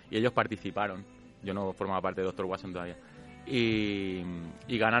teníamos, y ellos participaron. Yo no formaba parte de Dr. Watson todavía. Y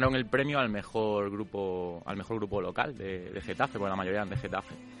ganaron el premio al mejor grupo local de Getafe, porque la mayoría eran de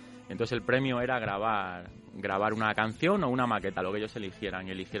Getafe. Entonces el premio era grabar una canción o una maqueta, lo que ellos eligieran,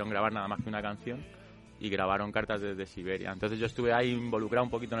 y eligieron grabar nada más que una canción y grabaron Cartas desde Siberia. Entonces yo estuve ahí involucrado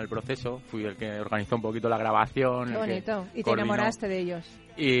un poquito en el proceso, fui el que organizó un poquito la grabación. Qué bonito. Y te coordinó. enamoraste de ellos.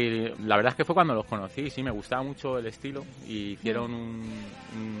 Y la verdad es que fue cuando los conocí, sí, me gustaba mucho el estilo y hicieron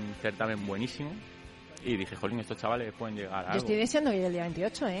un certamen buenísimo. Y dije, jolín, estos chavales pueden llegar a algo. Yo estoy deseando ir el día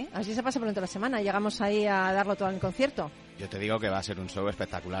 28, ¿eh? Así se pasa pronto la semana. Llegamos ahí a darlo todo en el concierto. Yo te digo que va a ser un show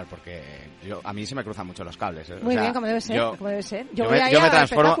espectacular porque a mí se me cruzan mucho los cables. ¿eh? Muy bien, como debe ser. Yo voy a ir me al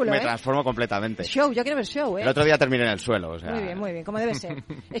espectáculo, transformo completamente. Show, yo quiero ver show, ¿eh? El otro día terminé en el suelo. O sea... Muy bien, como debe ser.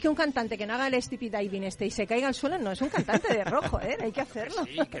 Es que un cantante que no haga el Stevie Diving y se caiga al suelo no es un cantante de rojo, ¿eh? Hay que hacerlo.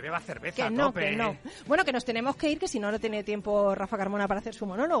 Sí, que beba cerveza Que no. Bueno, que nos tenemos que ir, que si no tiene tiempo Rafa Carmona para hacer su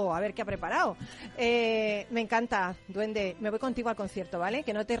monólogo, a ver qué ha preparado. Me encanta, Duende. Me voy contigo al concierto, ¿vale?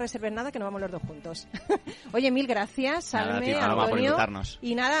 Que no te reserves nada, que nos vamos los dos juntos. Oye, mil gracias, Salme, Antonio.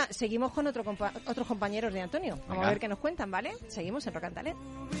 Y nada, seguimos con otros compañeros de Antonio. Vamos Venga. a ver qué nos cuentan, ¿vale? Seguimos en Rock and Talent.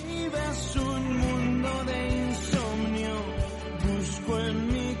 Vives un mundo de insomnio, busco en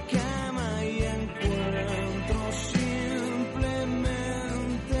mi cama y encuentro simplemente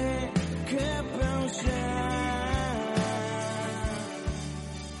que pensar.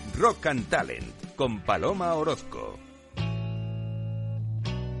 Rock and Talent con Paloma Orozco.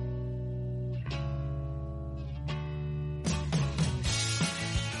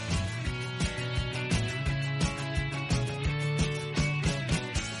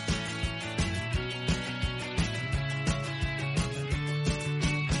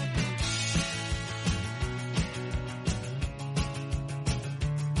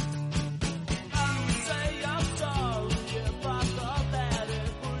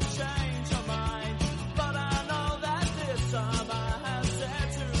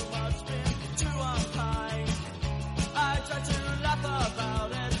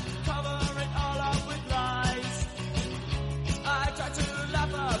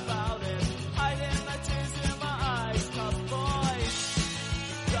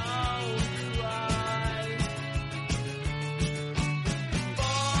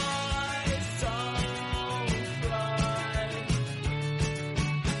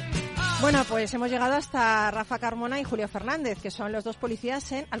 Bueno, pues hemos llegado hasta Rafa Carmona y Julio Fernández, que son los dos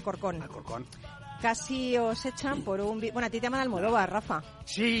policías en Alcorcón. Casi os echan por un... Bueno, a ti te llaman Almodóvar, Rafa.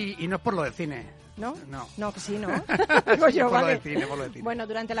 Sí, y no es por lo del cine. ¿No? No. No, que sí, ¿no? Digo yo, por vale. lo del cine. Bueno,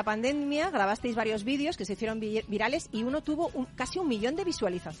 durante la pandemia grabasteis varios vídeos que se hicieron virales y uno tuvo casi 1 millón de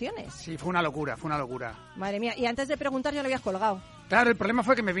visualizaciones. Sí, fue una locura. Madre mía, y antes de preguntar ya lo habías colgado. Claro, el problema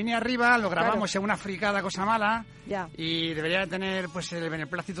fue que me vine arriba, lo grabamos en una fricada cosa mala ya. Y debería tener pues el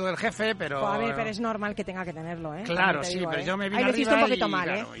beneplácito del jefe, pero... A ver, pero es normal que tenga que tenerlo, ¿eh? Claro, sí, pero yo me vine ahí lo hiciste arriba un poquito y, mal,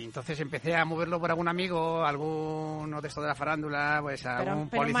 claro, y entonces empecé a moverlo por algún amigo, alguno de estos de la farándula, pues algún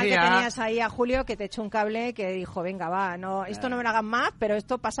pero policía. mal que tenías ahí a Julio que te echó un cable que dijo, venga, va, no, esto no me lo hagan más, pero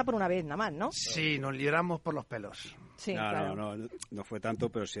esto pasa por una vez nada más, ¿no? Sí, nos libramos por los pelos. Sí, no fue tanto,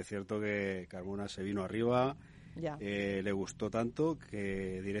 pero sí es cierto que Carmona se vino arriba le gustó tanto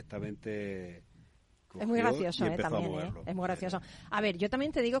que directamente... Es muy gracioso, también, es muy gracioso. A ver, yo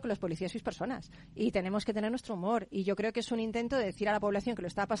también te digo que los policías sois personas y tenemos que tener nuestro humor, y yo creo que es un intento de decir a la población que lo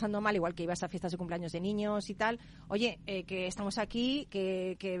está pasando mal, igual que ibas a fiestas de cumpleaños de niños y tal, oye, que estamos aquí,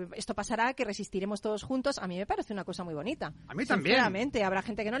 que esto pasará, que resistiremos todos juntos. A mí me parece una cosa muy bonita. A mí también. Sinceramente, habrá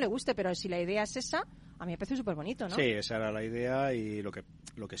gente que no le guste, pero si la idea es esa, a mí me parece súper bonito, ¿no? Sí, esa era la idea, y lo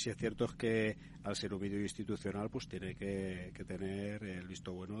que sí es cierto es que al ser un vídeo institucional, pues tiene que tener el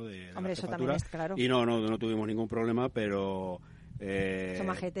visto bueno de Hombre, la eso jefatura. También es claro. Y no tuvimos ningún problema, pero... Son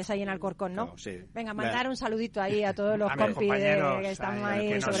majetes ahí en Alcorcón, ¿no? Claro, sí. Venga, mandar un saludito ahí a todos los compis que están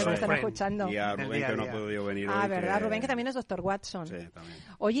ahí, sobre que están escuchando. Y a Rubén, que no ha podido venir hoy. ¿Verdad? Rubén, que también es Dr. Watson. Sí, también.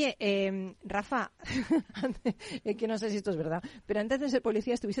 Oye, Rafa, que no sé si esto es verdad, pero antes de ser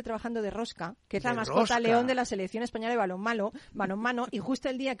policía estuviste trabajando de Rosca, que es la mascota león de la selección española de balonmano, y justo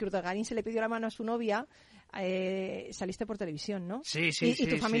el día que Urdangarín se le pidió la mano a su novia, saliste por televisión, ¿no? Sí. Y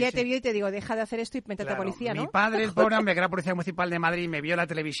tu familia te vio y te digo, deja de hacer esto y métete a policía, ¿no? Mi padre, el pobre hombre, que era policía municipal de Madrid, me vio en la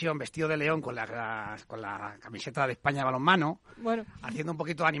televisión vestido de león con la camiseta de España de balonmano, haciendo un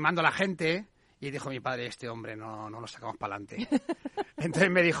poquito, animando a la gente, y dijo mi padre, este hombre no lo sacamos para adelante.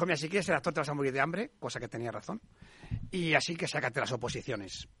 Entonces me dijo, mira, si quieres ser actor te vas a morir de hambre, cosa que tenía razón, y así que sácate las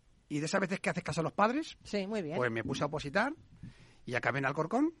oposiciones. Y de esas veces que haces caso a los padres, sí, muy bien, pues me puse a opositar y acabé en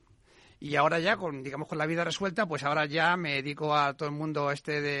Alcorcón. Y ahora ya, con la vida resuelta, pues ahora ya me dedico a todo el mundo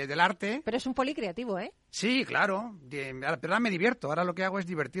del arte. Pero es un policreativo, ¿eh? Sí, claro. Pero ahora me divierto. Ahora lo que hago es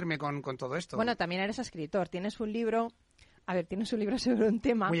divertirme con todo esto. Bueno, también eres escritor. Tienes un libro sobre un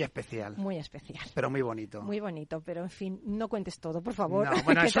tema... Muy especial. Muy especial. Pero muy bonito. Muy bonito, pero en fin, no cuentes todo, por favor. No,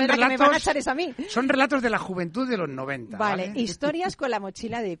 bueno, que son relatos, que me van a echar es a mí. Son relatos de la juventud de los 90. Vale, historias con la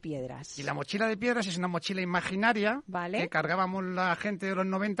mochila de piedras. Y la mochila de piedras es una mochila imaginaria que cargábamos la gente de los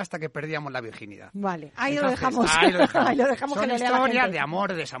 90 hasta que perdíamos la virginidad. Vale, ahí lo dejamos. Ahí lo dejamos. Son historias de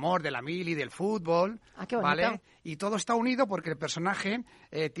amor, de desamor, de la mili, del fútbol. Ah, qué bonito. ¿Vale? Y todo está unido porque el personaje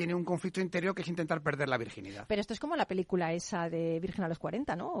tiene un conflicto interior que es intentar perder la virginidad. Pero esto es como la película esa de Virgen a los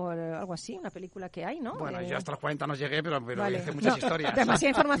 40, ¿no? O algo así, una película que hay, ¿no? Bueno, yo hasta los 40 no llegué, pero vale. hice muchas historias. Demasiada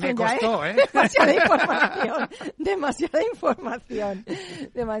información me costó, ya, Demasiada información.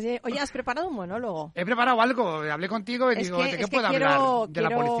 Oye, ¿has preparado un monólogo? He preparado algo, hablé contigo y digo, ¿de qué puedo hablar? De la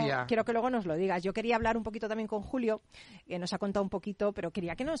policía. Quiero que luego nos lo digas. Yo quería hablar un poquito también con Julio, que nos ha contado un poquito, pero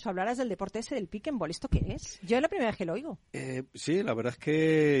quería que nos hablaras del deporte ese del pick and ball. ¿Esto qué es? Yo es la primera vez que lo oigo. Sí, la verdad es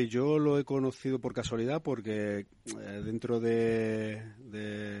que yo lo he conocido por casualidad porque dentro de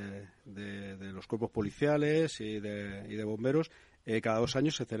los cuerpos policiales y de bomberos cada 2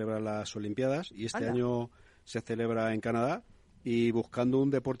 años se celebran las Olimpiadas y este año se celebra en Canadá, y buscando un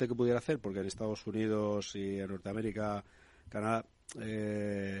deporte que pudiera hacer, porque en Estados Unidos y en Norteamérica, Canadá,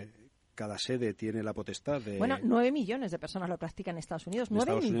 cada sede tiene la potestad de... Bueno, 9 millones de personas lo practican en Estados Unidos.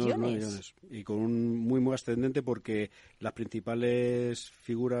 9 millones. Y con un muy ascendente, porque las principales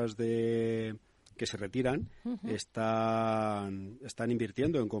figuras que se retiran están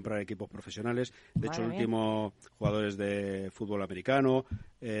invirtiendo en comprar equipos profesionales. De hecho, el último jugadores de fútbol americano,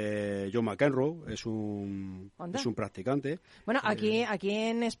 John McEnroe, es un practicante. Bueno, aquí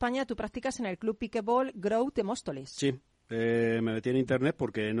en España tú practicas en el Club Pickleball Growth de Móstoles. Sí. Me metí en internet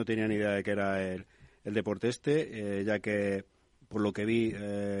porque no tenía ni idea de qué era el deporte ya que por lo que vi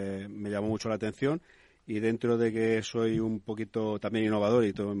me llamó mucho la atención, y dentro de que soy un poquito también innovador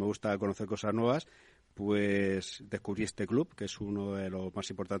y todo, me gusta conocer cosas nuevas, pues descubrí este club, que es uno de los más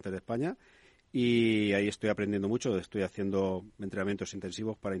importantes de España, y ahí estoy aprendiendo mucho. Estoy haciendo entrenamientos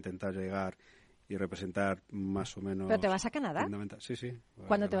intensivos para intentar llegar y representar más o menos... ¿Pero te vas a Canadá? Sí.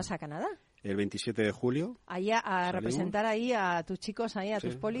 ¿Cuándo te vas a Canadá? El 27 de julio. Ahí a representar ahí a tus chicos, ahí a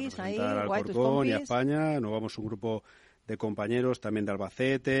tus polis, ahí, a tus compis. Y a España. Nos vamos un grupo de compañeros también de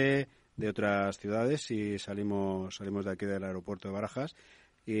Albacete, de otras ciudades, y salimos de aquí del aeropuerto de Barajas,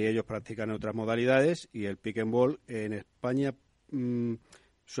 y ellos practican otras modalidades, y el pick and ball en España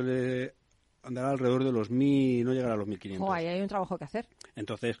suele andar alrededor de los 1.000, no llegar a los 1.500. Ahí hay un trabajo que hacer.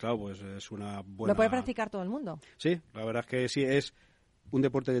 Entonces, claro, pues es una buena... ¿Lo puede practicar todo el mundo? Sí, la verdad es que sí, es un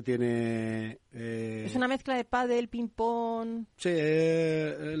deporte que tiene... Es una mezcla de pádel, ping-pong... Sí,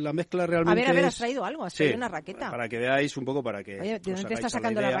 la mezcla realmente... A ver, ¿has traído algo? ¿Has traído una raqueta? Para que veáis un poco, para que... Oye, ¿de dónde te estás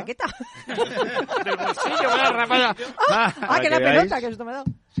sacando la raqueta? Del bolsillo, la rapalla. Que la pelota, que esto me ha dado.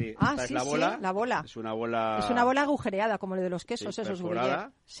 Sí, esta es la bola. Sí, la bola. Es una bola... Es una bola agujereada, como lo de los quesos, esos Gruyère.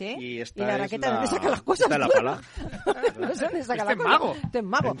 Sí. Y la raqueta, ¿dónde saca las cosas? Esta es la pala. No sé dónde saca la cosa. Mago. Este es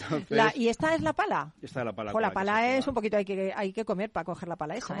mago. Entonces, ¿Y esta es la pala? Esta es la pala. La pala es un poquito, hay que comer para coger la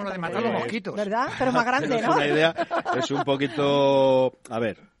pala esa. Como lo de matar los mosquitos. ¿Verdad? Pero más grande, ¿no? Es una idea, es un poquito... A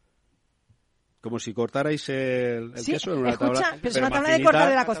ver, como si cortarais el queso en una tabla. Pero es una tabla de cortar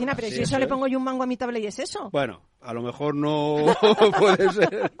de la cocina, pero si eso le pongo yo un mango a mi tabla y es eso. Bueno, a lo mejor no puede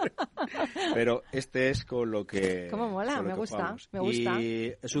ser. Pero este es con lo que... Cómo mola, me gusta.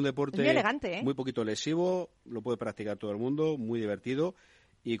 Y es un deporte muy elegante, ¿eh? Muy poquito lesivo, lo puede practicar todo el mundo, muy divertido.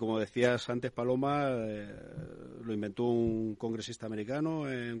 Y como decías antes, Paloma, lo inventó un congresista americano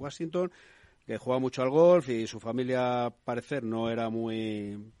en Washington que jugaba mucho al golf y su familia, al parecer, no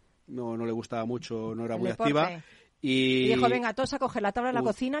le gustaba mucho, no era muy activa. Y dijo, venga, todos a coger la tabla de la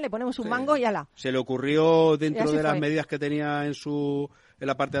cocina, le ponemos un mango y ala. Se le ocurrió dentro de las medidas que tenía en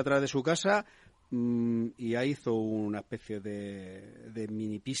la parte de atrás de su casa, y ahí hizo una especie de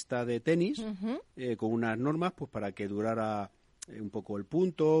mini pista de tenis con unas normas pues para que durara un poco el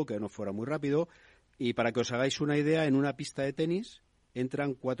punto, que no fuera muy rápido. Y para que os hagáis una idea, en una pista de tenis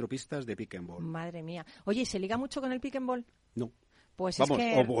entran 4 pistas de pick and ball. Madre mía. Oye, ¿y se liga mucho con el pick and ball? No. Pues vamos,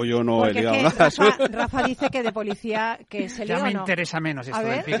 es que, o yo no he ligado nada. Rafa dice que de policía que se liga. Ya me no. interesa menos esto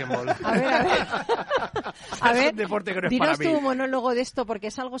del pick and ball. A ver, es un deporte que no es dinos para mí. tu monólogo de esto, porque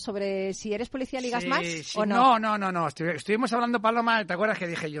es algo sobre si eres policía ligas más sí. o no. No. Estuvimos hablando, Paloma, ¿te acuerdas que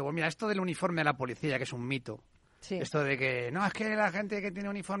dije yo? Pues mira, esto del uniforme de la policía, que es un mito. Sí. Esto de que, no, es que la gente que tiene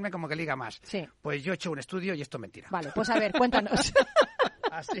uniforme como que liga más. Sí. Pues yo he hecho un estudio y esto es mentira. Vale, pues a ver, cuéntanos.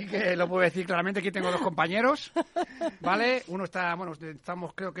 Así que lo puedo decir claramente. Aquí tengo 2 compañeros, ¿vale? Uno está,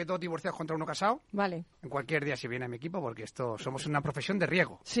 estamos creo que 2 divorciados contra uno casado. Vale. En cualquier día se viene a mi equipo porque somos una profesión de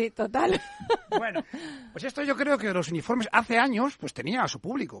riesgo. Sí, total. Bueno, pues esto yo creo que los uniformes hace años pues tenía a su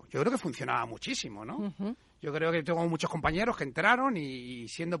público. Yo creo que funcionaba muchísimo, ¿no? Uh-huh. Yo creo que tengo muchos compañeros que entraron y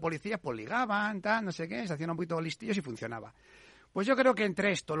siendo policías pues ligaban, tal, no sé qué, se hacían un poquito listillos y funcionaba. Pues yo creo que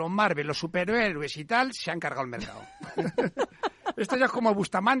entre esto, los Marvel, los superhéroes y tal, se han cargado el mercado. Esto ya es como el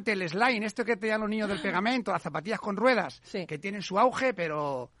Bustamante, el slime, esto que te dan los niños del pegamento, las zapatillas con ruedas, que tienen su auge,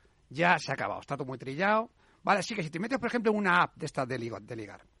 pero ya se ha acabado, está todo muy trillado. Vale, así que si te metes, por ejemplo, en una app de estas de ligar,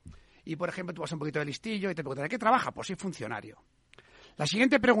 y por ejemplo tú vas un poquito de listillo y te preguntas, ¿de qué trabaja? Pues soy funcionario. La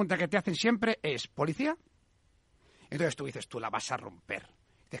siguiente pregunta que te hacen siempre es, ¿policía? Entonces tú dices, tú la vas a romper.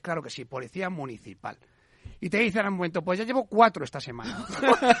 Dices, claro que sí, policía municipal. Y te dicen al momento, pues ya llevo 4 esta semana.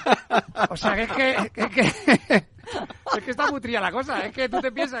 O sea, que es que está muy trilla la cosa. Es que tú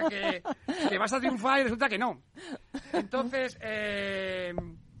te piensas que vas a triunfar y resulta que no. Entonces,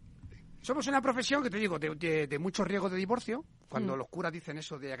 somos una profesión que te digo, de mucho riesgo de divorcio. Cuando los curas dicen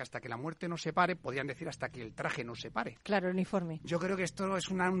eso de que hasta que la muerte nos separe, podrían decir hasta que el traje nos separe. Claro, el uniforme. Yo creo que esto es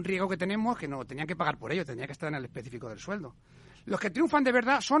un riesgo que tenemos, que no tenían que pagar por ello, tendría que estar en el específico del sueldo. Los que triunfan de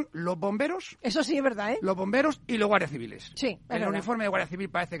verdad son los bomberos. Eso sí es verdad, ¿eh? Los bomberos y los guardias civiles. Sí, el uniforme de guardia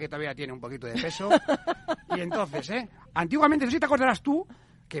civil parece que todavía tiene un poquito de peso. Y entonces, antiguamente, no sé si te acordarás tú,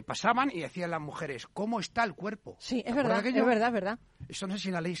 que pasaban y decían las mujeres, ¿cómo está el cuerpo? Sí, es verdad, es verdad. Eso no sé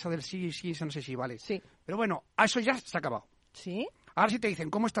si la ley del sí, eso no sé si vale. Sí. Pero bueno, a eso ya se ha acabado. ¿Sí? Ahora si te dicen,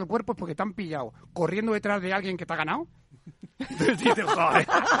 ¿cómo está el cuerpo? Es porque te han pillado corriendo detrás de alguien que te ha ganado. Entonces dices, joder,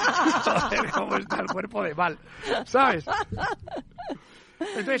 ¿cómo está el cuerpo de mal? ¿Sabes?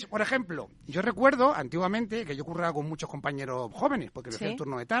 Entonces, por ejemplo, yo recuerdo antiguamente que yo curraba con muchos compañeros jóvenes, porque me hacía el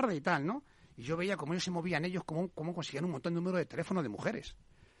turno de tarde y tal, ¿no? Y yo veía cómo ellos se movían, cómo conseguían un montón de número de teléfonos de mujeres.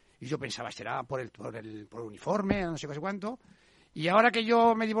 Y yo pensaba, será por el uniforme, no sé qué, cuánto. Y ahora que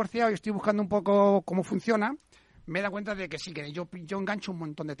yo me he divorciado y estoy buscando un poco cómo funciona, me he dado cuenta de que sí, que yo engancho un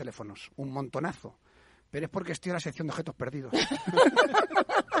montón de teléfonos, un montonazo. Pero es porque estoy en la sección de objetos perdidos.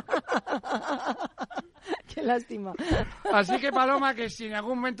 Qué lástima. Así que, Paloma, que si en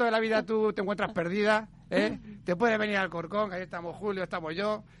algún momento de la vida tú te encuentras perdida, te puedes venir al Corcón, que ahí estamos Julio, estamos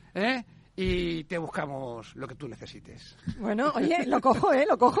yo, y te buscamos lo que tú necesites. Bueno, oye, lo cojo,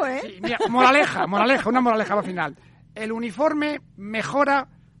 Sí, mira, moraleja, una moraleja al final. El uniforme mejora,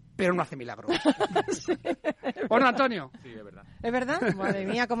 pero no hace milagros. Sí. Bueno, Antonio. Sí, es verdad. ¿Es verdad? Madre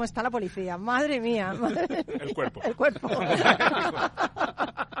mía, cómo está la policía. Madre mía. El cuerpo. El cuerpo.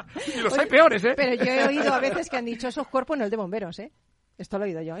 Y los hay peores, ¿eh? Pero yo he oído a veces que han dicho esos cuerpos, no el de bomberos, ¿eh? Esto lo he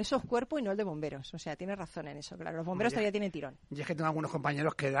oído yo. Esos cuerpos y no el de bomberos. O sea, tienes razón en eso. Claro, los bomberos todavía tienen tirón. Y es que tengo algunos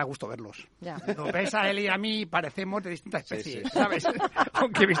compañeros que da gusto verlos. Ya. Lo ves a él y a mí, parecemos de distintas especies, ¿sabes?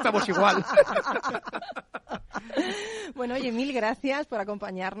 Aunque vistamos igual. Bueno, oye, mil gracias por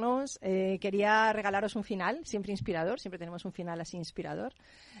acompañarnos. Quería regalaros un final, siempre inspirador. Siempre tenemos un final así inspirador.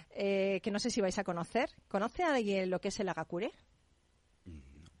 Que no sé si vais a conocer. ¿Conoce a alguien lo que es el Hagakure?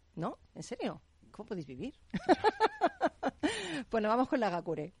 ¿No? ¿En serio? ¿Cómo podéis vivir? Bueno, vamos con la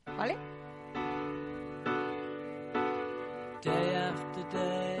Hagakure, ¿vale? Day after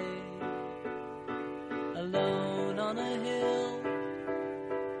day, alone on a hill,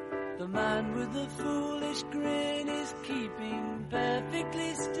 the man with the foolish grin is keeping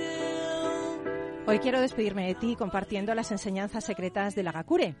perfectly still. Hoy quiero despedirme de ti compartiendo las enseñanzas secretas del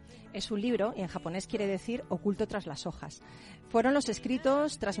Hagakure. Es un libro y en japonés quiere decir oculto tras las hojas. Fueron los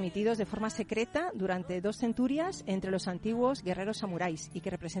escritos transmitidos de forma secreta durante 2 centurias entre los antiguos guerreros samuráis y que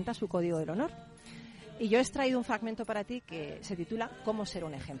representa su código del honor. Y yo he extraído un fragmento para ti que se titula ¿Cómo ser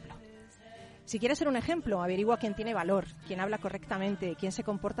un ejemplo? Si quieres ser un ejemplo, averigua quién tiene valor, quién habla correctamente, quién se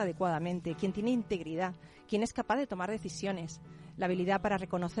comporta adecuadamente, quién tiene integridad, quién es capaz de tomar decisiones. La habilidad para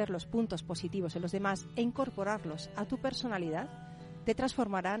reconocer los puntos positivos en los demás e incorporarlos a tu personalidad te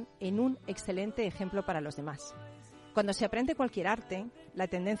transformarán en un excelente ejemplo para los demás. Cuando se aprende cualquier arte, la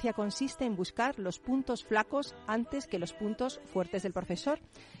tendencia consiste en buscar los puntos flacos antes que los puntos fuertes del profesor.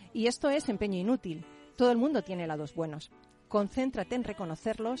 Y esto es empeño inútil. Todo el mundo tiene lados buenos. Concéntrate en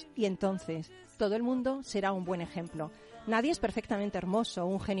reconocerlos y entonces todo el mundo será un buen ejemplo. Nadie es perfectamente hermoso o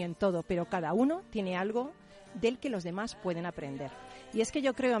un genio en todo, pero cada uno tiene algo del que los demás pueden aprender. Y es que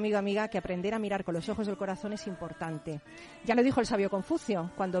yo creo, amigo, amiga, que aprender a mirar con los ojos del corazón es importante. Ya lo dijo el sabio Confucio,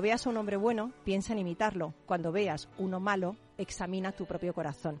 cuando veas a un hombre bueno, piensa en imitarlo. Cuando veas uno malo, examina tu propio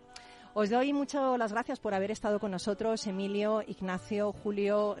corazón. Os doy muchas las gracias por haber estado con nosotros, Emilio, Ignacio,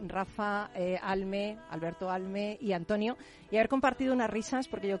 Julio, Rafa, Alberto Alme y Antonio, y haber compartido unas risas,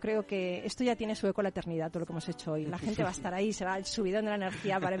 porque yo creo que esto ya tiene su eco en la eternidad, todo lo que hemos hecho hoy. La gente va a estar ahí, se va el subidón de la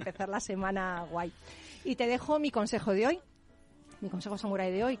energía para empezar la semana guay. Y te dejo mi consejo de hoy, mi consejo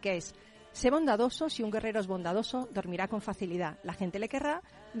samurái de hoy, que es: sé bondadoso. Si un guerrero es bondadoso, dormirá con facilidad. La gente le querrá,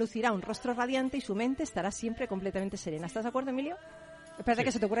 lucirá un rostro radiante y su mente estará siempre completamente serena. ¿Estás de acuerdo, Emilio? Espérate, sí,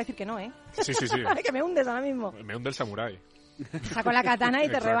 que se te ocurra decir que no, ¿eh? Sí. Que me hundes ahora mismo. Me hunde el samurái. Saco la katana y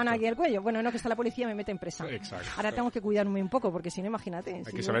te rebana aquí el cuello. Bueno, no, que está la policía y me mete en presa. Exacto. Ahora tengo que cuidarme un poco, porque si no, imagínate.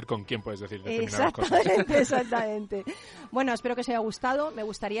 Hay que saber con quién puedes decir determinadas cosas. Exactamente. Bueno, espero que os haya gustado. Me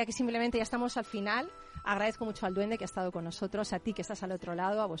gustaría que simplemente, ya estamos al final, agradezco mucho al duende que ha estado con nosotros, a ti que estás al otro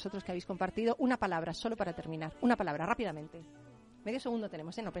lado, a vosotros que habéis compartido. Una palabra, solo para terminar. Una palabra, rápidamente. Medio segundo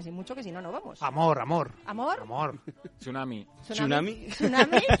tenemos, ¿eh? No penséis mucho, que si no, no vamos. Amor. ¿Amor? Tsunami. ¿Tsunami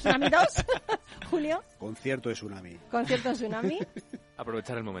 2? Julio. Concierto de tsunami. Concierto de tsunami.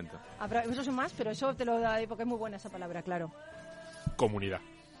 Aprovechar el momento. Eso son más, pero eso te lo da porque es muy buena esa palabra, claro. Comunidad.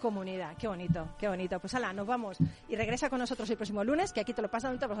 Comunidad, qué bonito, qué bonito. Pues ala, nos vamos. Y regresa con nosotros el próximo lunes, que aquí te lo vas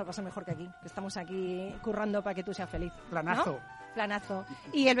a pasar mejor que aquí. Que estamos aquí currando para que tú seas feliz. Planazo. ¿No? Planazo.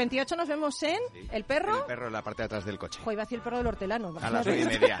 Y el 28 nos vemos en El Perro. El Perro en la parte de atrás del coche. Joder, iba a decir El Perro del Hortelano. A las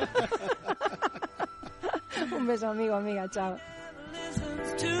 9:30. Un beso, amigo, amiga. Chao.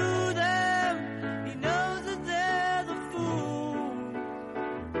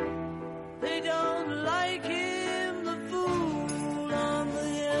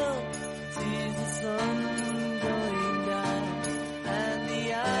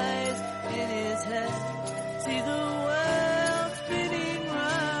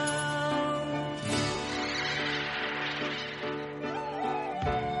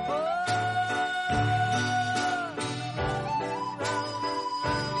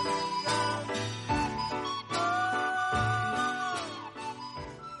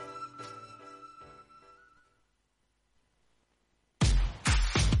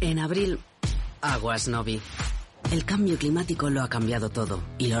 En abril, aguas no vi. El cambio climático lo ha cambiado todo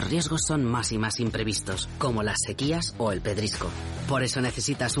y los riesgos son más y más imprevistos, como las sequías o el pedrisco. Por eso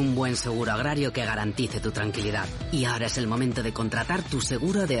necesitas un buen seguro agrario que garantice tu tranquilidad. Y ahora es el momento de contratar tu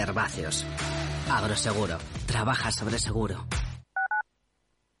seguro de herbáceos. Agroseguro. Trabaja sobre seguro.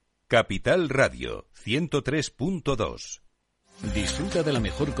 Capital Radio 103.2. Disfruta de la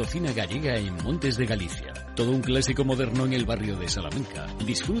mejor cocina gallega en Montes de Galicia. Todo un clásico moderno en el barrio de Salamanca.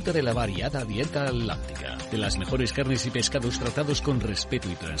 Disfruta de la variada dieta láctica, de las mejores carnes y pescados tratados con respeto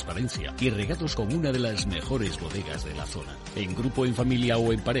y transparencia y regados con una de las mejores bodegas de la zona. En grupo, en familia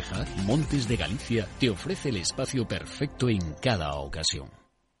o en pareja, Montes de Galicia te ofrece el espacio perfecto en cada ocasión.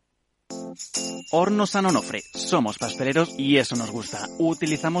 Hornos San Onofre. Somos pasteleros y eso nos gusta.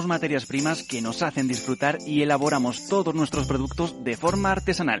 Utilizamos materias primas que nos hacen disfrutar y elaboramos todos nuestros productos de forma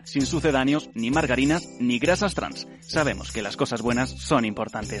artesanal, sin sucedáneos, ni margarinas, ni grasas trans. Sabemos que las cosas buenas son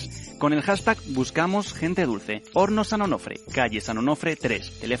importantes. Con el hashtag buscamos gente dulce. Hornos San Onofre, calle San Onofre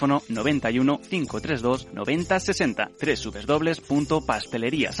 3, teléfono 91 532 9060,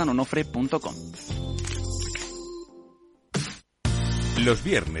 www.pasteleriasanonofre.com. Los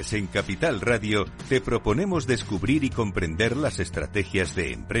viernes en Capital Radio te proponemos descubrir y comprender las estrategias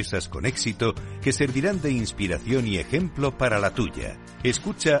de empresas con éxito que servirán de inspiración y ejemplo para la tuya.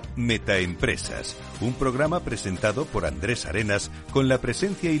 Escucha Metaempresas, un programa presentado por Andrés Arenas con la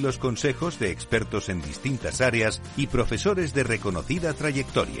presencia y los consejos de expertos en distintas áreas y profesores de reconocida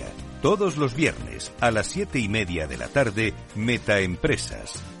trayectoria. Todos los viernes a las 7:30 de la tarde,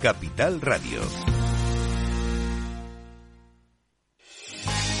 Metaempresas, Capital Radio.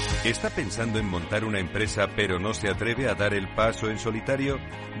 ¿Está pensando en montar una empresa pero no se atreve a dar el paso en solitario?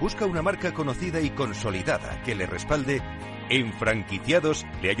 Busca una marca conocida y consolidada que le respalde. En Franquiciados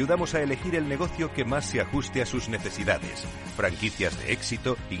le ayudamos a elegir el negocio que más se ajuste a sus necesidades. Franquicias de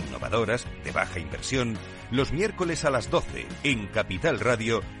éxito, innovadoras, de baja inversión. Los miércoles a las 12 en Capital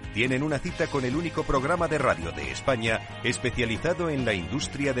Radio tienen una cita con el único programa de radio de España especializado en la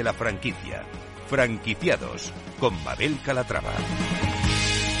industria de la franquicia. Franquiciados con Mabel Calatrava.